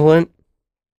equivalent,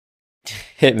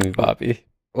 Hit me, Bobby.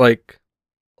 like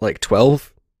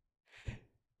 12.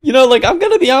 Like, I'm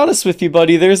gonna be honest with you,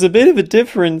 buddy. There's a bit of a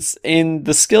difference in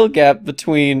the skill gap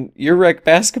between your rec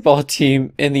basketball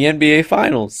team and the NBA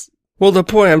Finals. Well, the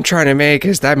point I'm trying to make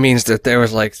is that means that there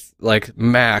was like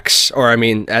max, or I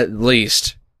mean at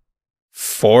least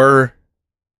four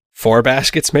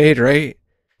baskets made, right?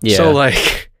 Yeah. So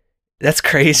like that's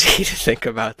crazy to think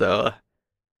about though.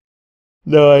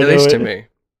 No, At least to me.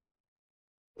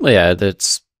 Well, yeah,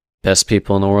 that's best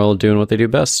people in the world doing what they do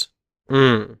best.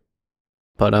 Mm.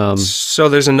 But So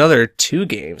there's another 2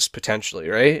 games potentially,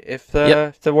 right? If Yep.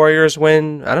 if the Warriors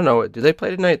win, I don't know. Do they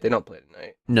play tonight? They don't play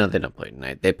tonight. no, they don't play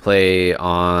tonight. They play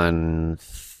on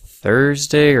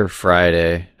Thursday or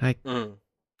Friday. I Mm.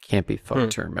 can't be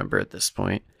fucked to remember at this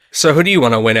point. So who do you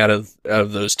want to win out of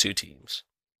those 2 teams?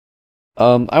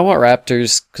 I want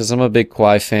Raptors because I'm a big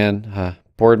Kawhi fan.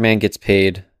 Boardman gets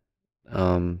paid.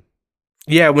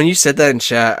 Yeah, when you said that in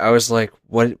chat, I was like,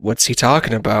 what's he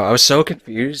talking about? I was so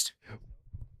confused.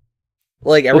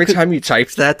 Like every time you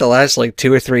typed that the last like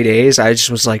 2 or 3 days, I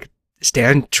just was like, is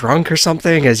Dan drunk or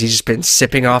something? Has he just been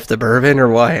sipping off the bourbon or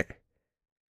what?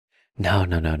 No.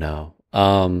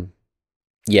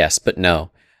 Yes, but no.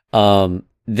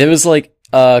 There was like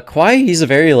Kawhi, he's a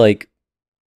very like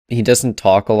he doesn't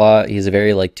talk a lot. He's a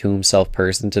very like to himself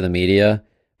person to the media.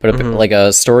 But like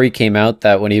a story came out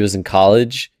that when he was in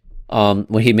college,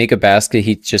 when he'd make a basket,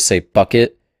 he'd just say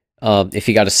bucket. If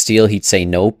he got a steal, he'd say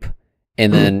nope.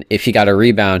 And then if he got a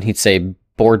rebound, he'd say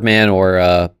boardman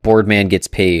or boardman gets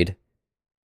paid.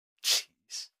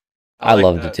 Jeez. I like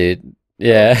loved that. it, dude.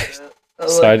 Yeah. I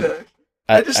So like that.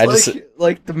 I just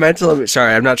like the mental image.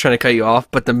 Sorry, I'm not trying to cut you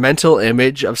off, but the mental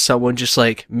image of someone just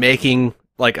like making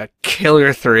like a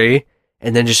killer 3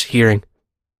 and then just hearing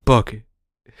bucket.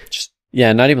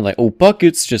 Yeah, not even like, oh,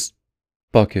 buckets, just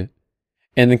bucket.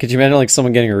 And then could you imagine like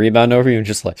someone getting a rebound over you and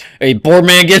just like, hey,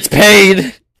 boardman gets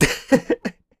paid?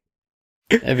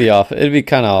 It'd be off. It'd be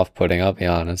kind of off-putting, I'll be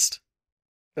honest.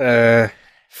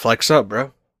 Flex up,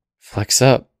 bro. Flex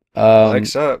up.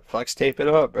 Flex up. Flex tape it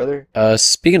up, brother.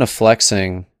 Speaking of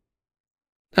flexing,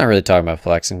 not really talking about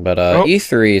flexing, but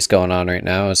E3 is going on right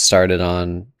now. It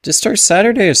starts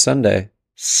Saturday or Sunday?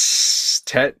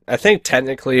 I think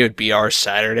technically it would be our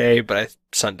Saturday, but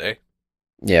Sunday.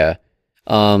 Yeah.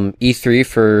 E3,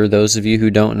 for those of you who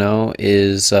don't know,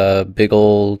 is big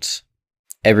old,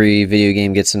 every video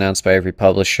game gets announced by every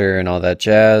publisher and all that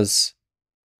jazz.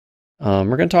 We're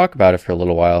going to talk about it for a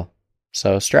little while.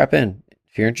 So strap in.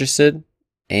 If you're interested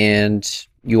and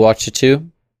you watch it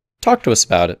too, talk to us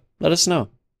about it. Let us know.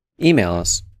 Email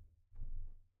us.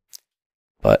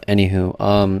 But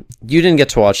anywho, you didn't get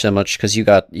to watch that much because you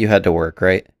had to work,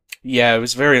 right? Yeah, it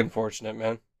was very unfortunate,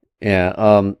 man. Yeah.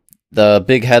 The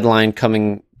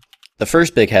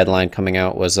first big headline coming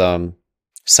out was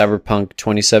Cyberpunk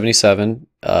 2077,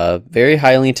 very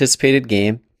highly anticipated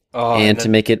game. And to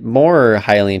make it more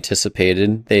highly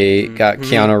anticipated, they got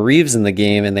Keanu Reeves in the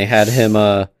game and they had him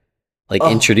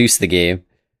introduce the game.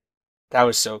 That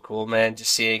was so cool, man,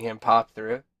 just seeing him pop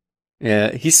through.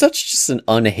 Yeah, he's just an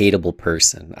unhateable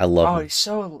person. I love him.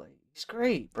 He's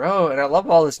great, bro. And I love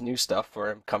all this new stuff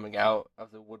for him coming out of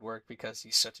the woodwork because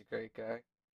he's such a great guy.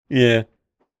 Yeah.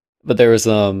 But there was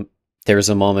a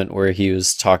moment where he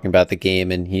was talking about the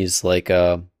game and he's like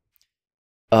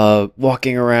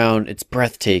walking around, it's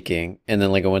breathtaking. And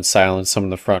then like it went silent, someone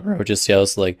in the front row just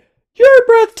yells like, "You're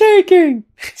breathtaking!"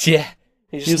 Yeah.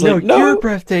 He's like, "No, you're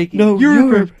breathtaking. No, you're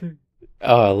breathtaking."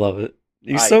 Oh, I love it.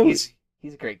 He's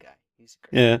a great guy.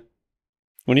 Yeah.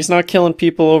 When he's not killing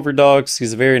people over dogs,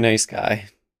 he's a very nice guy.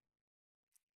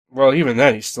 Well, even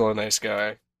then, he's still a nice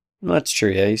guy. Well, that's true.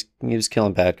 Yeah, he was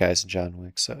killing bad guys in John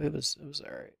Wick, so it was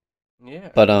all right. Yeah.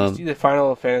 But Did you see the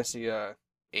Final Fantasy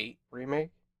 8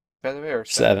 remake, by the way, or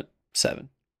 7? 7.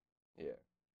 Yeah.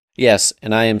 Yes,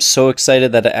 and I am so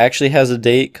excited that it actually has a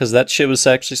date because that shit was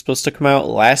actually supposed to come out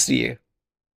last year.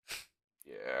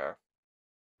 Yeah.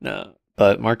 No,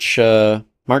 but March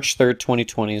March 3rd,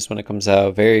 2020 is when it comes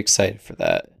out. Very excited for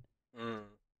that.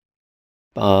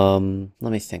 Mm.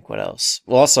 Let me think what else.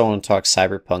 Well, also I want to talk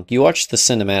Cyberpunk. You watched the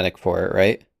cinematic for it,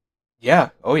 right? Yeah.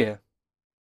 Oh yeah.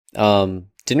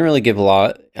 Didn't really give a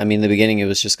lot. I mean, in the beginning it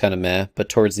was just kind of meh, but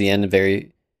towards the end,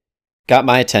 very got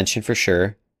my attention for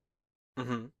sure.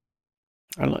 Hmm.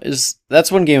 I don't know.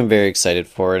 That's one game I'm very excited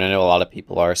for, and I know a lot of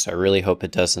people are. So I really hope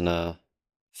it doesn't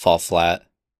fall flat.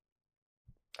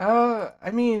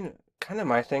 I mean, kind of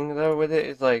my thing though with it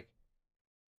is like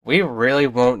we really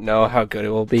won't know how good it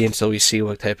will be until we see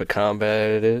what type of combat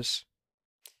it is.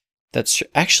 That's true.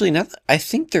 Actually, not. I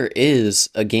think there is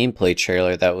a gameplay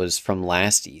trailer that was from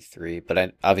last E3,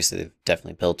 but obviously they've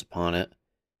definitely built upon it.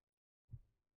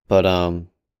 But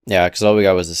yeah, because all we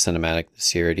got was a cinematic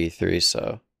this year at E3,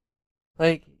 so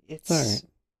Like it's all right.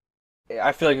 it's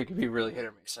I feel like it could be really hit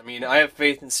or miss. I mean, I have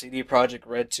faith in CD Projekt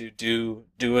Red to do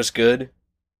us good,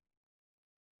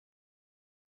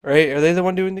 right? Are they the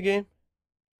one doing the game?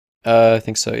 I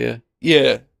think so. Yeah.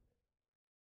 Yeah.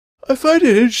 I find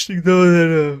it interesting though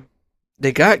that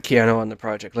they got Keanu on the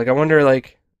project. Like, I wonder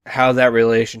like how that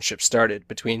relationship started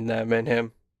between them and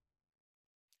him.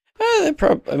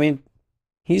 I mean,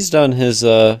 he's done his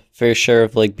fair share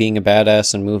of like being a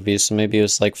badass in movies, so maybe it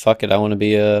was like, fuck it, I want to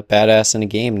be a badass in a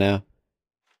game now.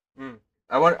 Hmm.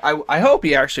 I hope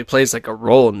he actually plays like a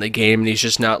role in the game, and he's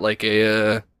just not like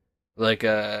a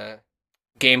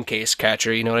game case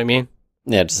catcher. You know what I mean?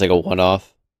 Yeah, just like a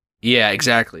one-off. Yeah,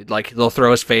 exactly. Like they'll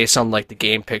throw his face on like the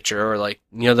game picture, or like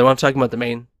the one I'm talking about, the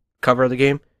main cover of the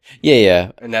game, Yeah,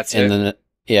 yeah, and that's and it. then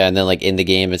yeah, and then like in the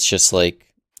game, it's just like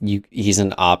he's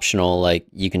an optional. Like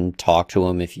you can talk to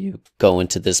him if you go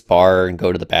into this bar and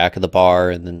go to the back of the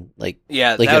bar, and then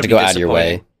Yeah, like that you have would to be go out of your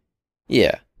disappointing. way.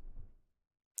 Yeah,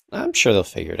 I'm sure they'll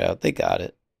figure it out. They got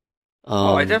it.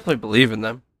 Oh, I Um, definitely believe in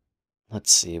them.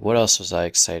 let's see, what else was I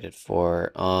excited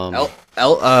for?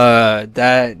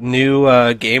 That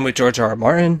new game with George R. R.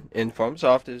 Martin in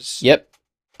FromSoft is Yep.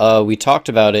 We talked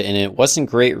about it, and it wasn't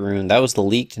Great Rune. That was the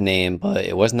leaked name, but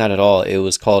it wasn't that at all. It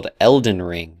was called Elden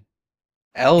Ring,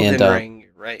 and Elden Ring,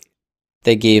 right?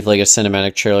 they gave like a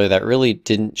cinematic trailer that really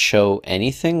didn't show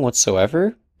anything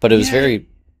whatsoever. But Yeah, it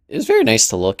was very nice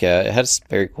to look at. It had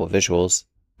very cool visuals.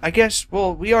 I guess.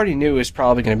 Well, we already knew it was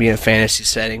probably going to be in a fantasy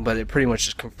setting, but it pretty much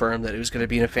just confirmed that it was going to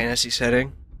be in a fantasy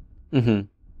setting Mm-hmm.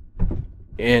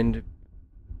 and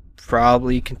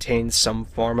probably contains some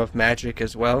form of magic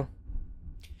as well.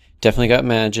 Definitely got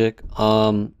magic.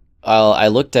 I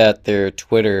looked at their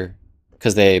Twitter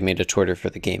because they made a Twitter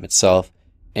for the game itself,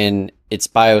 and its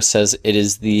bio says it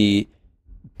is the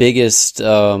biggest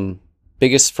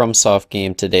FromSoft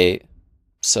game to date.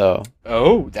 So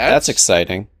Oh, that's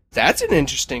exciting. that's an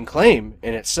interesting claim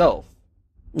in itself.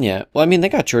 Yeah. Well, I mean, they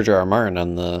got George R. R. Martin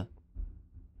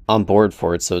on board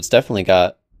for it, so it's definitely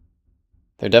got.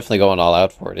 They're definitely going all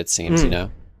out for it. It seems, you Hmm.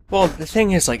 know. Well, the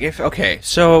thing is, like, if okay,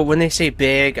 so when they say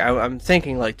big, I'm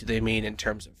thinking like, do they mean in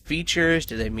terms of features?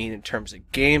 Do they mean in terms of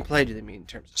gameplay? Do they mean in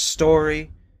terms of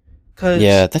story?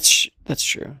 Yeah, Because that's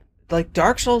true. like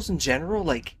Dark Souls in general,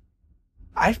 like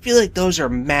I feel like those are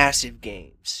massive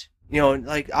games.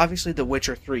 Like obviously The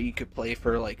Witcher 3 you could play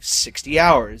for like 60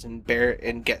 hours and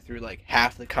get through like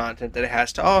half the content that it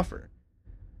has to offer.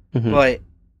 Hmm. But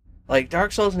like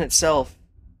Dark Souls in itself,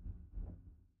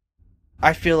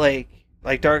 I feel like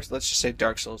let's just say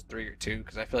Dark Souls 3 or 2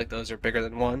 because I feel like those are bigger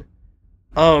than one.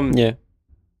 Um Yeah.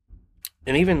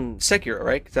 and even Sekiro,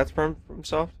 right? 'Cause that's from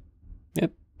Soft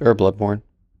Yep. Or Bloodborne.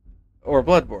 or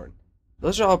Bloodborne.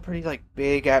 Those are all pretty like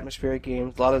big atmospheric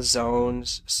games, a lot of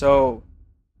zones. So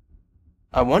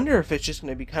I wonder if it's just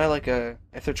going to be kind of like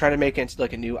if they're trying to make it into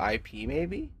like a new IP,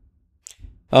 maybe.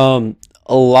 A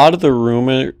lot of the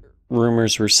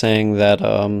rumors were saying that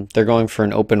they're going for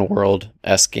an open world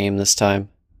s game this time.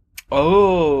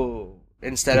 Oh,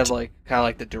 instead of Int- like kind of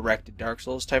like the directed Dark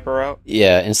Souls type of route.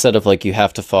 yeah, instead of like you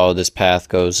have to follow this path,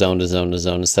 go zone to zone to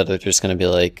zone, instead of just gonna be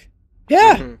like,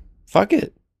 yeah, Mm-hmm. fuck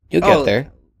it, you'll get Oh,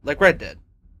 there. like Red Dead.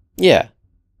 Yeah,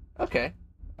 Okay,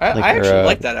 I, like I or actually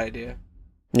like that idea.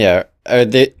 yeah,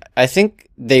 they. I think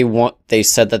they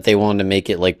said that they wanted to make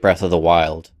it like Breath of the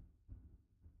Wild.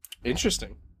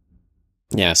 Interesting.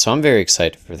 Yeah, so I'm very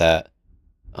excited for that.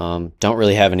 Don't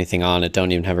really have anything on it.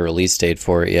 Don't even have a release date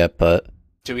for it yet. But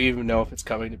Do we even know if it's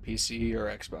coming to PC or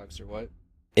Xbox or what?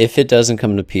 if it doesn't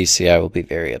come to PC, I will be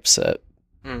very upset.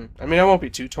 I mean, I won't be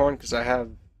too torn because I have.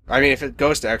 I mean, if it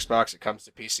goes to Xbox, it comes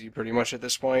to PC pretty much at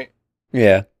this point.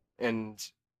 Yeah. And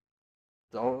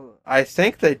don't. I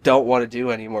think they don't want to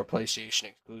do any more PlayStation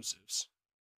exclusives.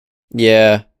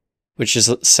 Yeah, which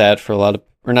is sad for a lot of,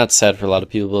 or not sad for a lot of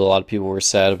people, but a lot of people were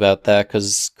sad about that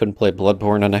because couldn't play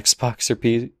Bloodborne on Xbox or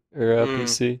or Mm,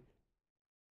 PC.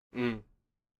 mm.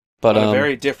 But On a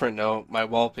very different note, my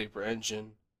wallpaper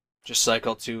engine just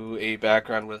cycled to a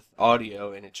background with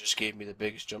audio, and it just gave me the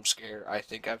biggest jump scare I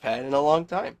think I've had in a long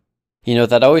time.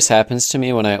 that always happens to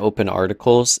me when I open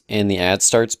articles and the ad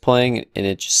starts playing, and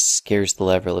it just scares the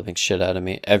ever living shit out of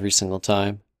me every single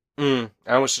time. I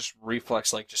almost just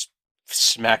reflex, like, just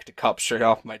smacked a cup straight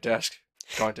off my desk,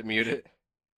 going to mute it.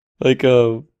 Like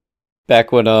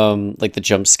back when like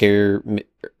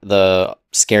the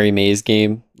scary maze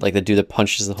game, like the dude that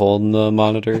punches the hole in the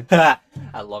monitor.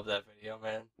 I love that video,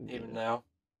 man. Even now.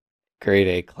 Grade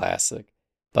A classic.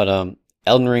 But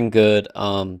Elden Ring good.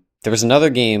 There was another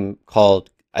game called,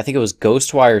 I think it was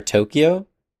Ghostwire Tokyo.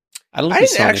 I don't know I if you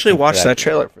didn't saw actually anything for watch that that game.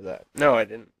 trailer for that. No, I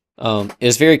didn't. It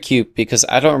was very cute because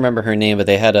I don't remember her name, but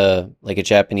they had a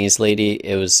Japanese lady.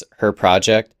 It was her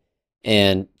project,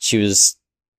 and she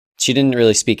didn't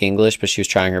really speak English, but she was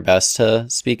trying her best to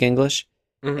speak English.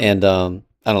 Hmm. And I don't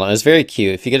know, it was very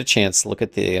cute. If you get a chance, look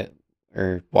at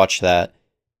or watch that.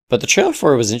 But the trailer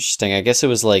for it was interesting. I guess it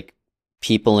was like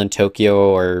people in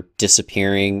Tokyo are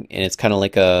disappearing, and it's kind of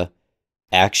like a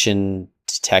action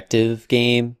detective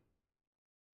game.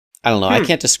 I don't know. I Hmm.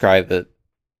 can't describe it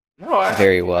No,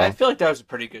 very I well. feel like that was a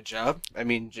pretty good job. I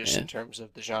mean, just Yeah. in terms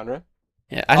of the genre.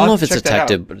 Yeah, I don't I'll know have if to it's check that out.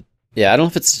 detective, but yeah, I don't know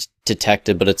if it's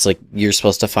detective, but it's like you're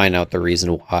supposed to find out the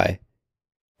reason why.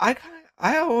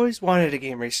 I always wanted a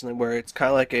game recently where it's kind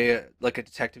of like a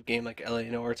detective game, like LA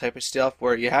Noire type of stuff,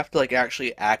 where you have to like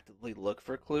actually actively look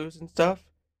for clues and stuff.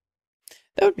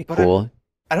 That would be But cool.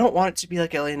 I don't want it to be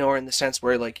like LA Noire in the sense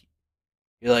where like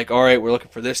you're like, all right, we're looking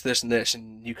for this, this, and this,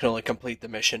 and you can only complete the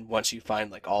mission once you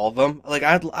find like all of them. Like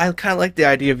I kind of like the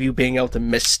idea of you being able to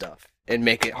miss stuff and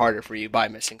make it harder for you by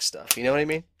missing stuff. You know what I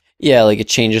mean? Yeah, like it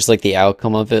changes like the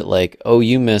outcome of it. Like, oh,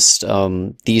 you missed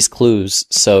these clues,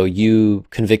 so you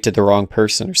convicted the wrong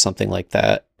person or something like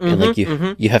that, and like Mm-hmm.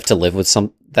 Mm-hmm. you have to live with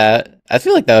some that. I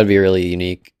feel like that would be really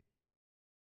unique.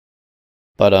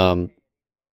 But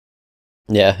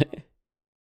yeah,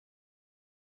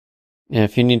 yeah.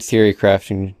 If you need theory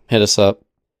crafting, hit us up.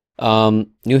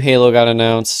 New Halo got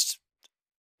announced.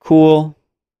 Cool.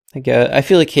 I get. I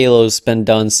feel like Halo's been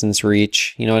done since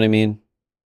Reach. You know what I mean?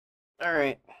 All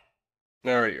right.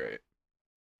 All right, you're right.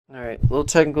 All right, little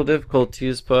technical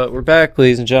difficulties, but we're back,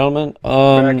 ladies and gentlemen.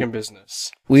 Back in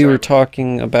business. We Sorry were about that.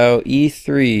 talking about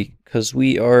E3 because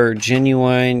we are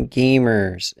genuine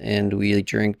gamers and we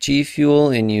drink G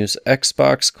Fuel and use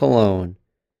Xbox cologne.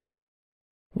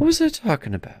 What was I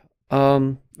talking about?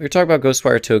 We were talking about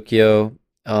Ghostwire Tokyo.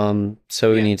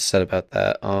 So we Yeah, need to set about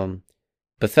that.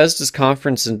 Bethesda's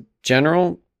conference in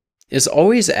general is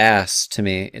always ass to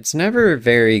me. It's never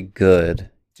very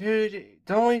good. dude.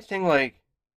 The only thing like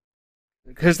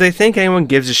because they think anyone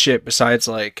gives a shit besides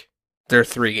like their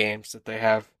three games that they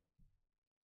have.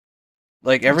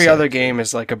 Like every other Exactly. game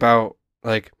is like about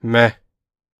like meh,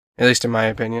 at least in my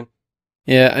opinion.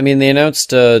 Yeah, I mean they announced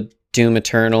Doom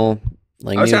Eternal,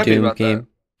 like I was new happy Doom about that. game.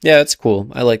 Yeah, it's cool.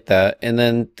 I like that. And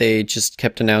then they just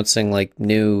kept announcing like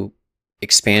new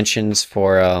expansions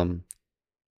for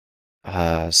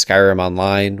Skyrim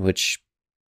Online, which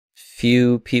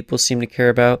few people seem to care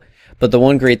about. But the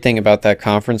one great thing about that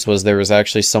conference was there was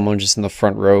actually someone just in the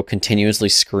front row continuously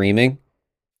screaming.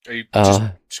 Are you just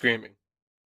Uh screaming?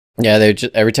 yeah, they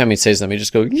just every time he says something, he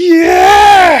just go,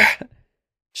 "Yeah!"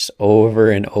 Just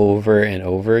over and over and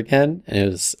over again, and it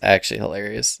was actually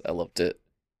hilarious. I loved it.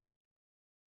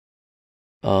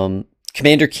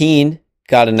 Commander Keen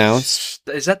got announced.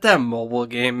 Is that mobile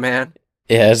game, man?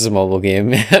 Yeah, it's a mobile game.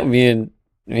 Me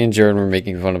and Jordan were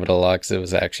making fun of it a lot because it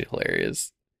was actually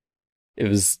hilarious. It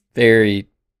was very,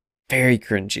 very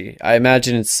cringy. I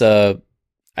imagine it's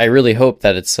I really hope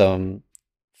that it's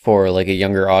for like a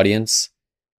younger audience.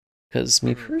 Because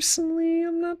me Mhm. personally,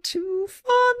 I'm not too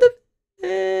fond of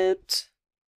it.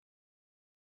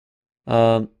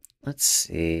 Um, let's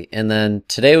see. And then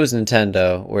today was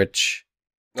Nintendo, which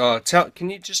Can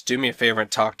you just do me a favor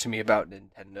and talk to me about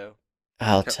Nintendo?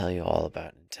 I'll Tell, tell you all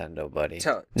about Nintendo, buddy.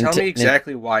 tell me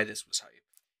exactly why this was hype.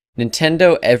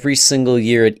 Nintendo every single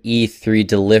year at E3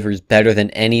 delivers better than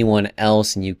anyone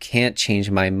else, and you can't change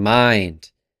my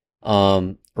mind.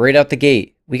 Right out the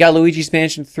gate, we got Luigi's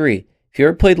Mansion 3. If you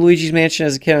ever played Luigi's Mansion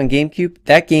as a kid on GameCube,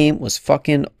 that game was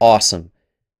fucking awesome.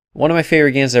 One of my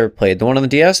favorite games I ever played. The one on the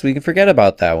DS, we can forget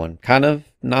about that one. Kind of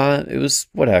not, it was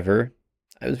whatever.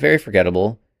 It was very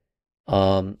forgettable.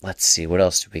 Let's see, what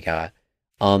else do we got?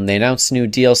 They announced new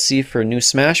DLC for new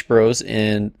Smash Bros.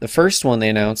 And the first one they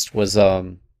announced was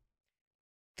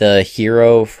the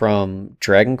hero from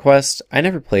Dragon Quest. I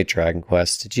never played Dragon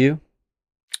Quest. Did you?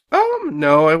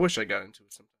 No, I wish I got into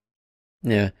it sometime.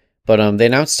 Yeah, but they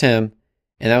announced him,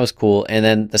 and that was cool. And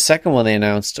then the second one they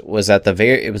announced was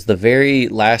it was the very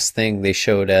last thing they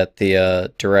showed at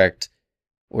the direct,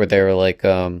 where they were like,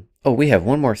 oh, we have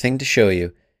one more thing to show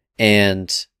you,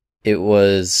 and it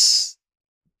was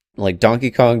like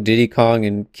Donkey Kong, Diddy Kong,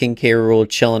 and King K. Rool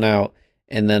chilling out,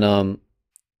 and then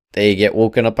they get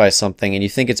woken up by something, and you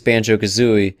think it's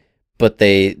Banjo-Kazooie, but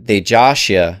they josh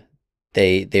you,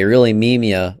 they really meme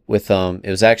you with it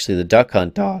was actually the Duck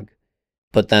Hunt dog.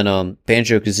 But then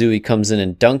Banjo-Kazooie comes in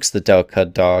and dunks the Duck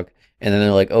Hunt dog, and then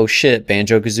they're like, oh shit,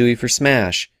 Banjo-Kazooie for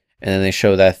Smash. And then they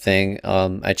show that thing.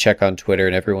 I check on Twitter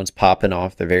and everyone's popping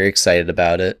off. They're very excited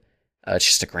about it. It's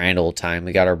just a grand old time.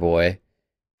 We got our boy.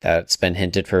 That's been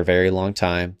hinted for a very long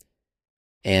time.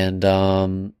 And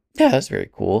yeah, that's very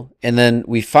cool. And then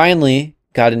we finally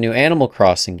got a new Animal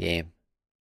Crossing game.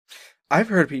 I've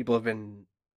heard people have been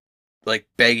like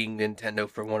begging Nintendo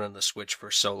for one on the Switch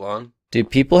for so long. Dude,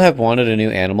 people have wanted a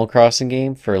new Animal Crossing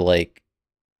game for like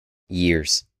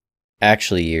years.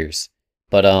 Actually years.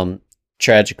 But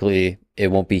tragically, it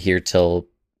won't be here till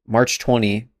March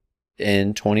 20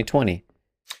 in 2020.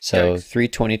 So Yikes.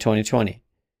 3/20/2020.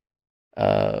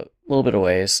 A little bit of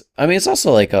ways. I mean, it's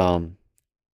also like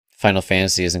Final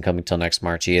Fantasy isn't coming till next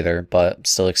March either, but I'm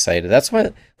still excited. That's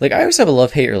why, like, I always have a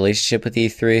love-hate relationship with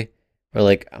E3, where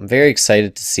like I'm very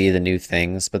excited to see the new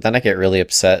things, but then I get really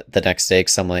upset the next day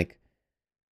because I'm like,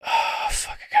 oh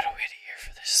fuck, I gotta wait a year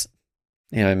for this.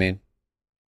 You know what I mean?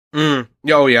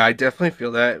 Oh yeah, I definitely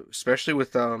feel that, especially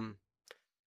with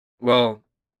well,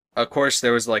 of course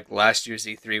there was like last year's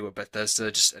E3 with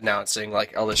Bethesda just announcing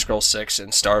like Elder Scrolls 6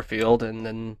 and Starfield, and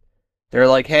then they're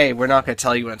like, hey, we're not gonna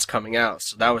tell you when it's coming out.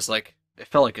 So that was like, it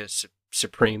felt like a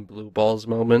supreme blue balls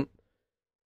moment.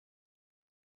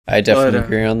 I definitely But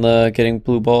agree on the getting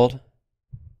blue balled.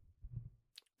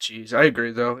 geez, I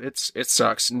agree though. It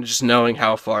sucks, and just knowing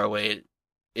how far away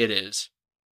it is.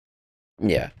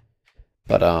 Yeah.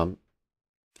 But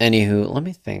anywho, let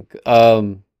me think.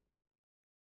 Oh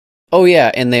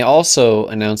yeah, and they also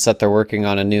announced that they're working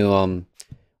on a new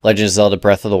Legend of Zelda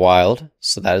Breath of the Wild,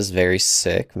 so that is very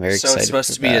sick. I'm very So excited it's supposed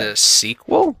for to be that. a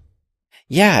sequel?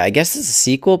 Yeah, I guess it's a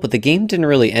sequel, but the game didn't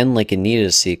really end like it needed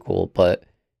a sequel, but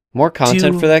more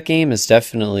content for Do that game is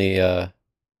definitely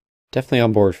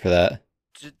on board for that.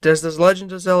 does this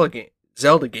Legend of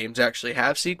Zelda games actually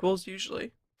have sequels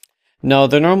usually? No,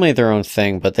 they're normally their own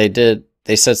thing, but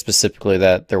they said specifically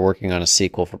that they're working on a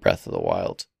sequel for Breath of the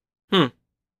Wild. Hmm.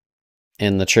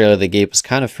 And the trailer they gave was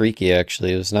kind of freaky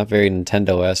actually. It was not very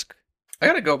Nintendo-esque. I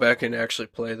gotta go back and actually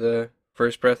play the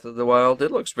first Breath of the Wild.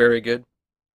 It looks very good.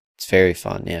 It's very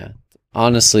fun, yeah.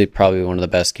 Honestly, probably one of the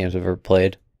best games I've ever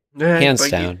played. Hands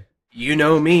But down. you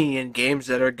know me in games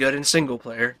that are good in single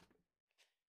player.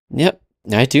 Yep,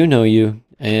 I do know you,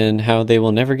 and how they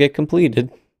will never get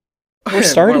completed. Or More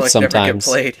started like never get sometimes.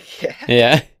 played. Yeah.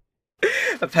 Yeah.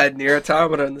 I've had Nier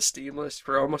Automata on the Steam list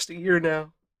for almost a year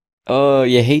now. Oh,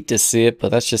 you hate to see it, but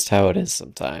that's just how it is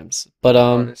sometimes. But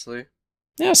Honestly.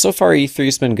 yeah, so far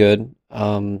E3's been good.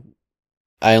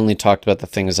 I only talked about the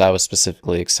things I was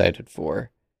specifically excited for.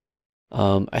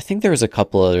 I think there was a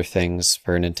couple other things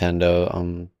for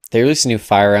Nintendo. They released a new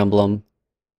Fire Emblem.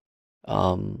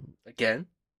 Again?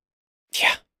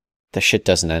 Yeah, the shit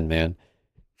doesn't end, man.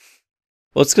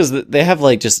 Well, it's because they have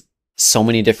like just so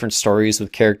many different stories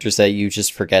with characters that you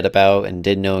just forget about and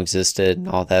didn't know existed and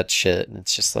all that shit. And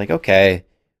it's just like, okay,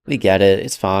 we get it.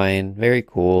 It's fine. Very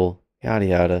cool. Yada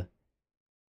yada.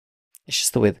 It's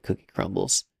just the way the cookie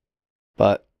crumbles.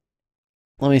 But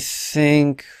let me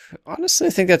think. Honestly, I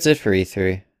think that's it for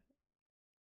E3.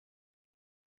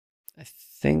 I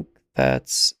think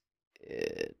that's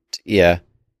it. Yeah.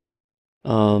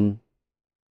 Um,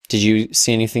 did you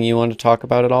see anything you want to talk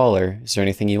about at all, or is there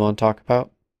anything you want to talk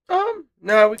about?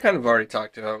 No, we kind of already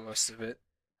talked about most of it.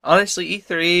 Honestly,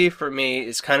 E3 for me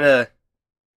is kind of,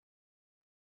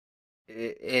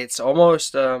 it's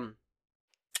almost, I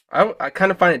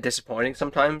kind of find it disappointing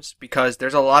sometimes because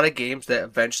there's a lot of games that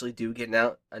eventually do get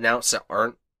announced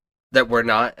that were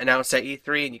not announced at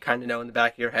E3, and you kind of know in the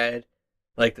back of your head,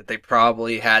 like that they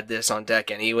probably had this on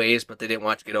deck anyways, but they didn't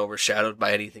want to get overshadowed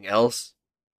by anything else.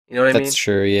 You know what I mean? That's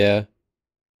true, yeah.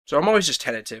 So I'm always just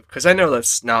tentative because I know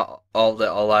that's not all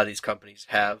that a lot of these companies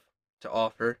have to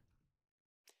offer.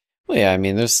 Well, yeah, I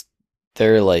mean,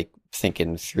 they're like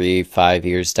thinking 3, 5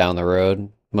 years down the road.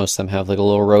 Most of them have like a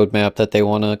little roadmap that they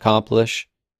want to accomplish.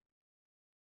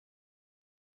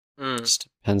 Mm. Just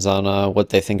depends on what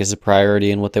they think is a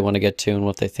priority and what they want to get to, and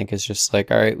what they think is just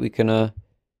like, all right, we can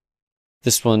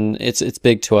this one it's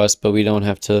big to us, but we don't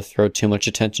have to throw too much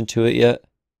attention to it yet.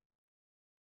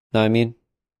 Know what I mean?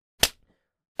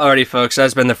 Alrighty, folks,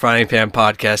 that's been the Frying Pan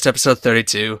Podcast, episode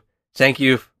 32. Thank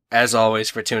you as always,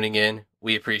 for tuning in.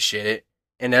 We appreciate it.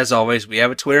 And as always, we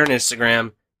have a Twitter and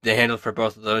Instagram. The handle for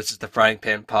both of those is the Frying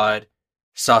Pan Pod.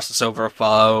 Sauce us over a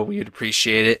follow. We would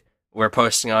appreciate it. We're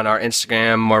posting on our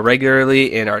Instagram more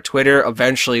regularly, and our Twitter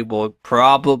eventually will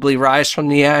probably rise from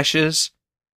the ashes.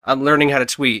 I'm learning how to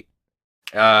tweet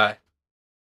on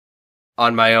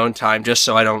my own time, just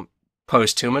so I don't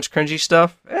post too much cringy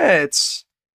stuff. It's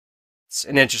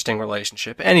an interesting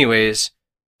relationship. Anyways,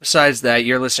 besides that,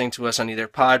 you're listening to us on either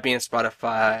Podbean,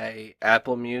 Spotify,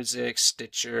 Apple Music,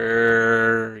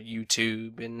 Stitcher,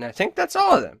 YouTube, and I think that's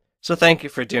all of them. So thank you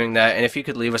for doing that, and if you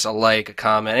could leave us a like, a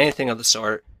comment, anything of the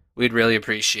sort, we'd really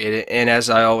appreciate it. And as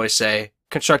I always say,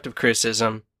 constructive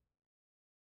criticism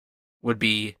would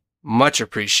be much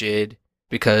appreciated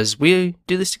because we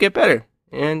do this to get better.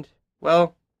 And,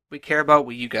 well, we care about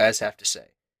what you guys have to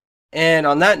say. And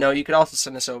on that note, you could also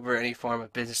send us over any form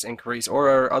of business inquiries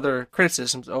or other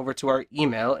criticisms over to our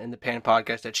email in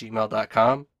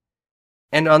thepanpodcast@gmail.com.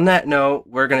 And on that note,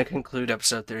 we're going to conclude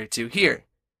episode 32 here.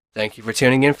 Thank you for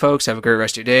tuning in, folks. Have a great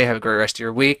rest of your day. Have a great rest of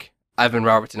your week. I've been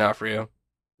Robert D'Onofrio.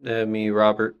 Me,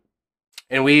 Robert.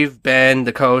 And we've been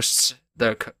the hosts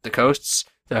of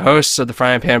the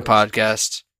Frying Pan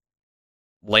Podcast.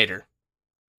 Later.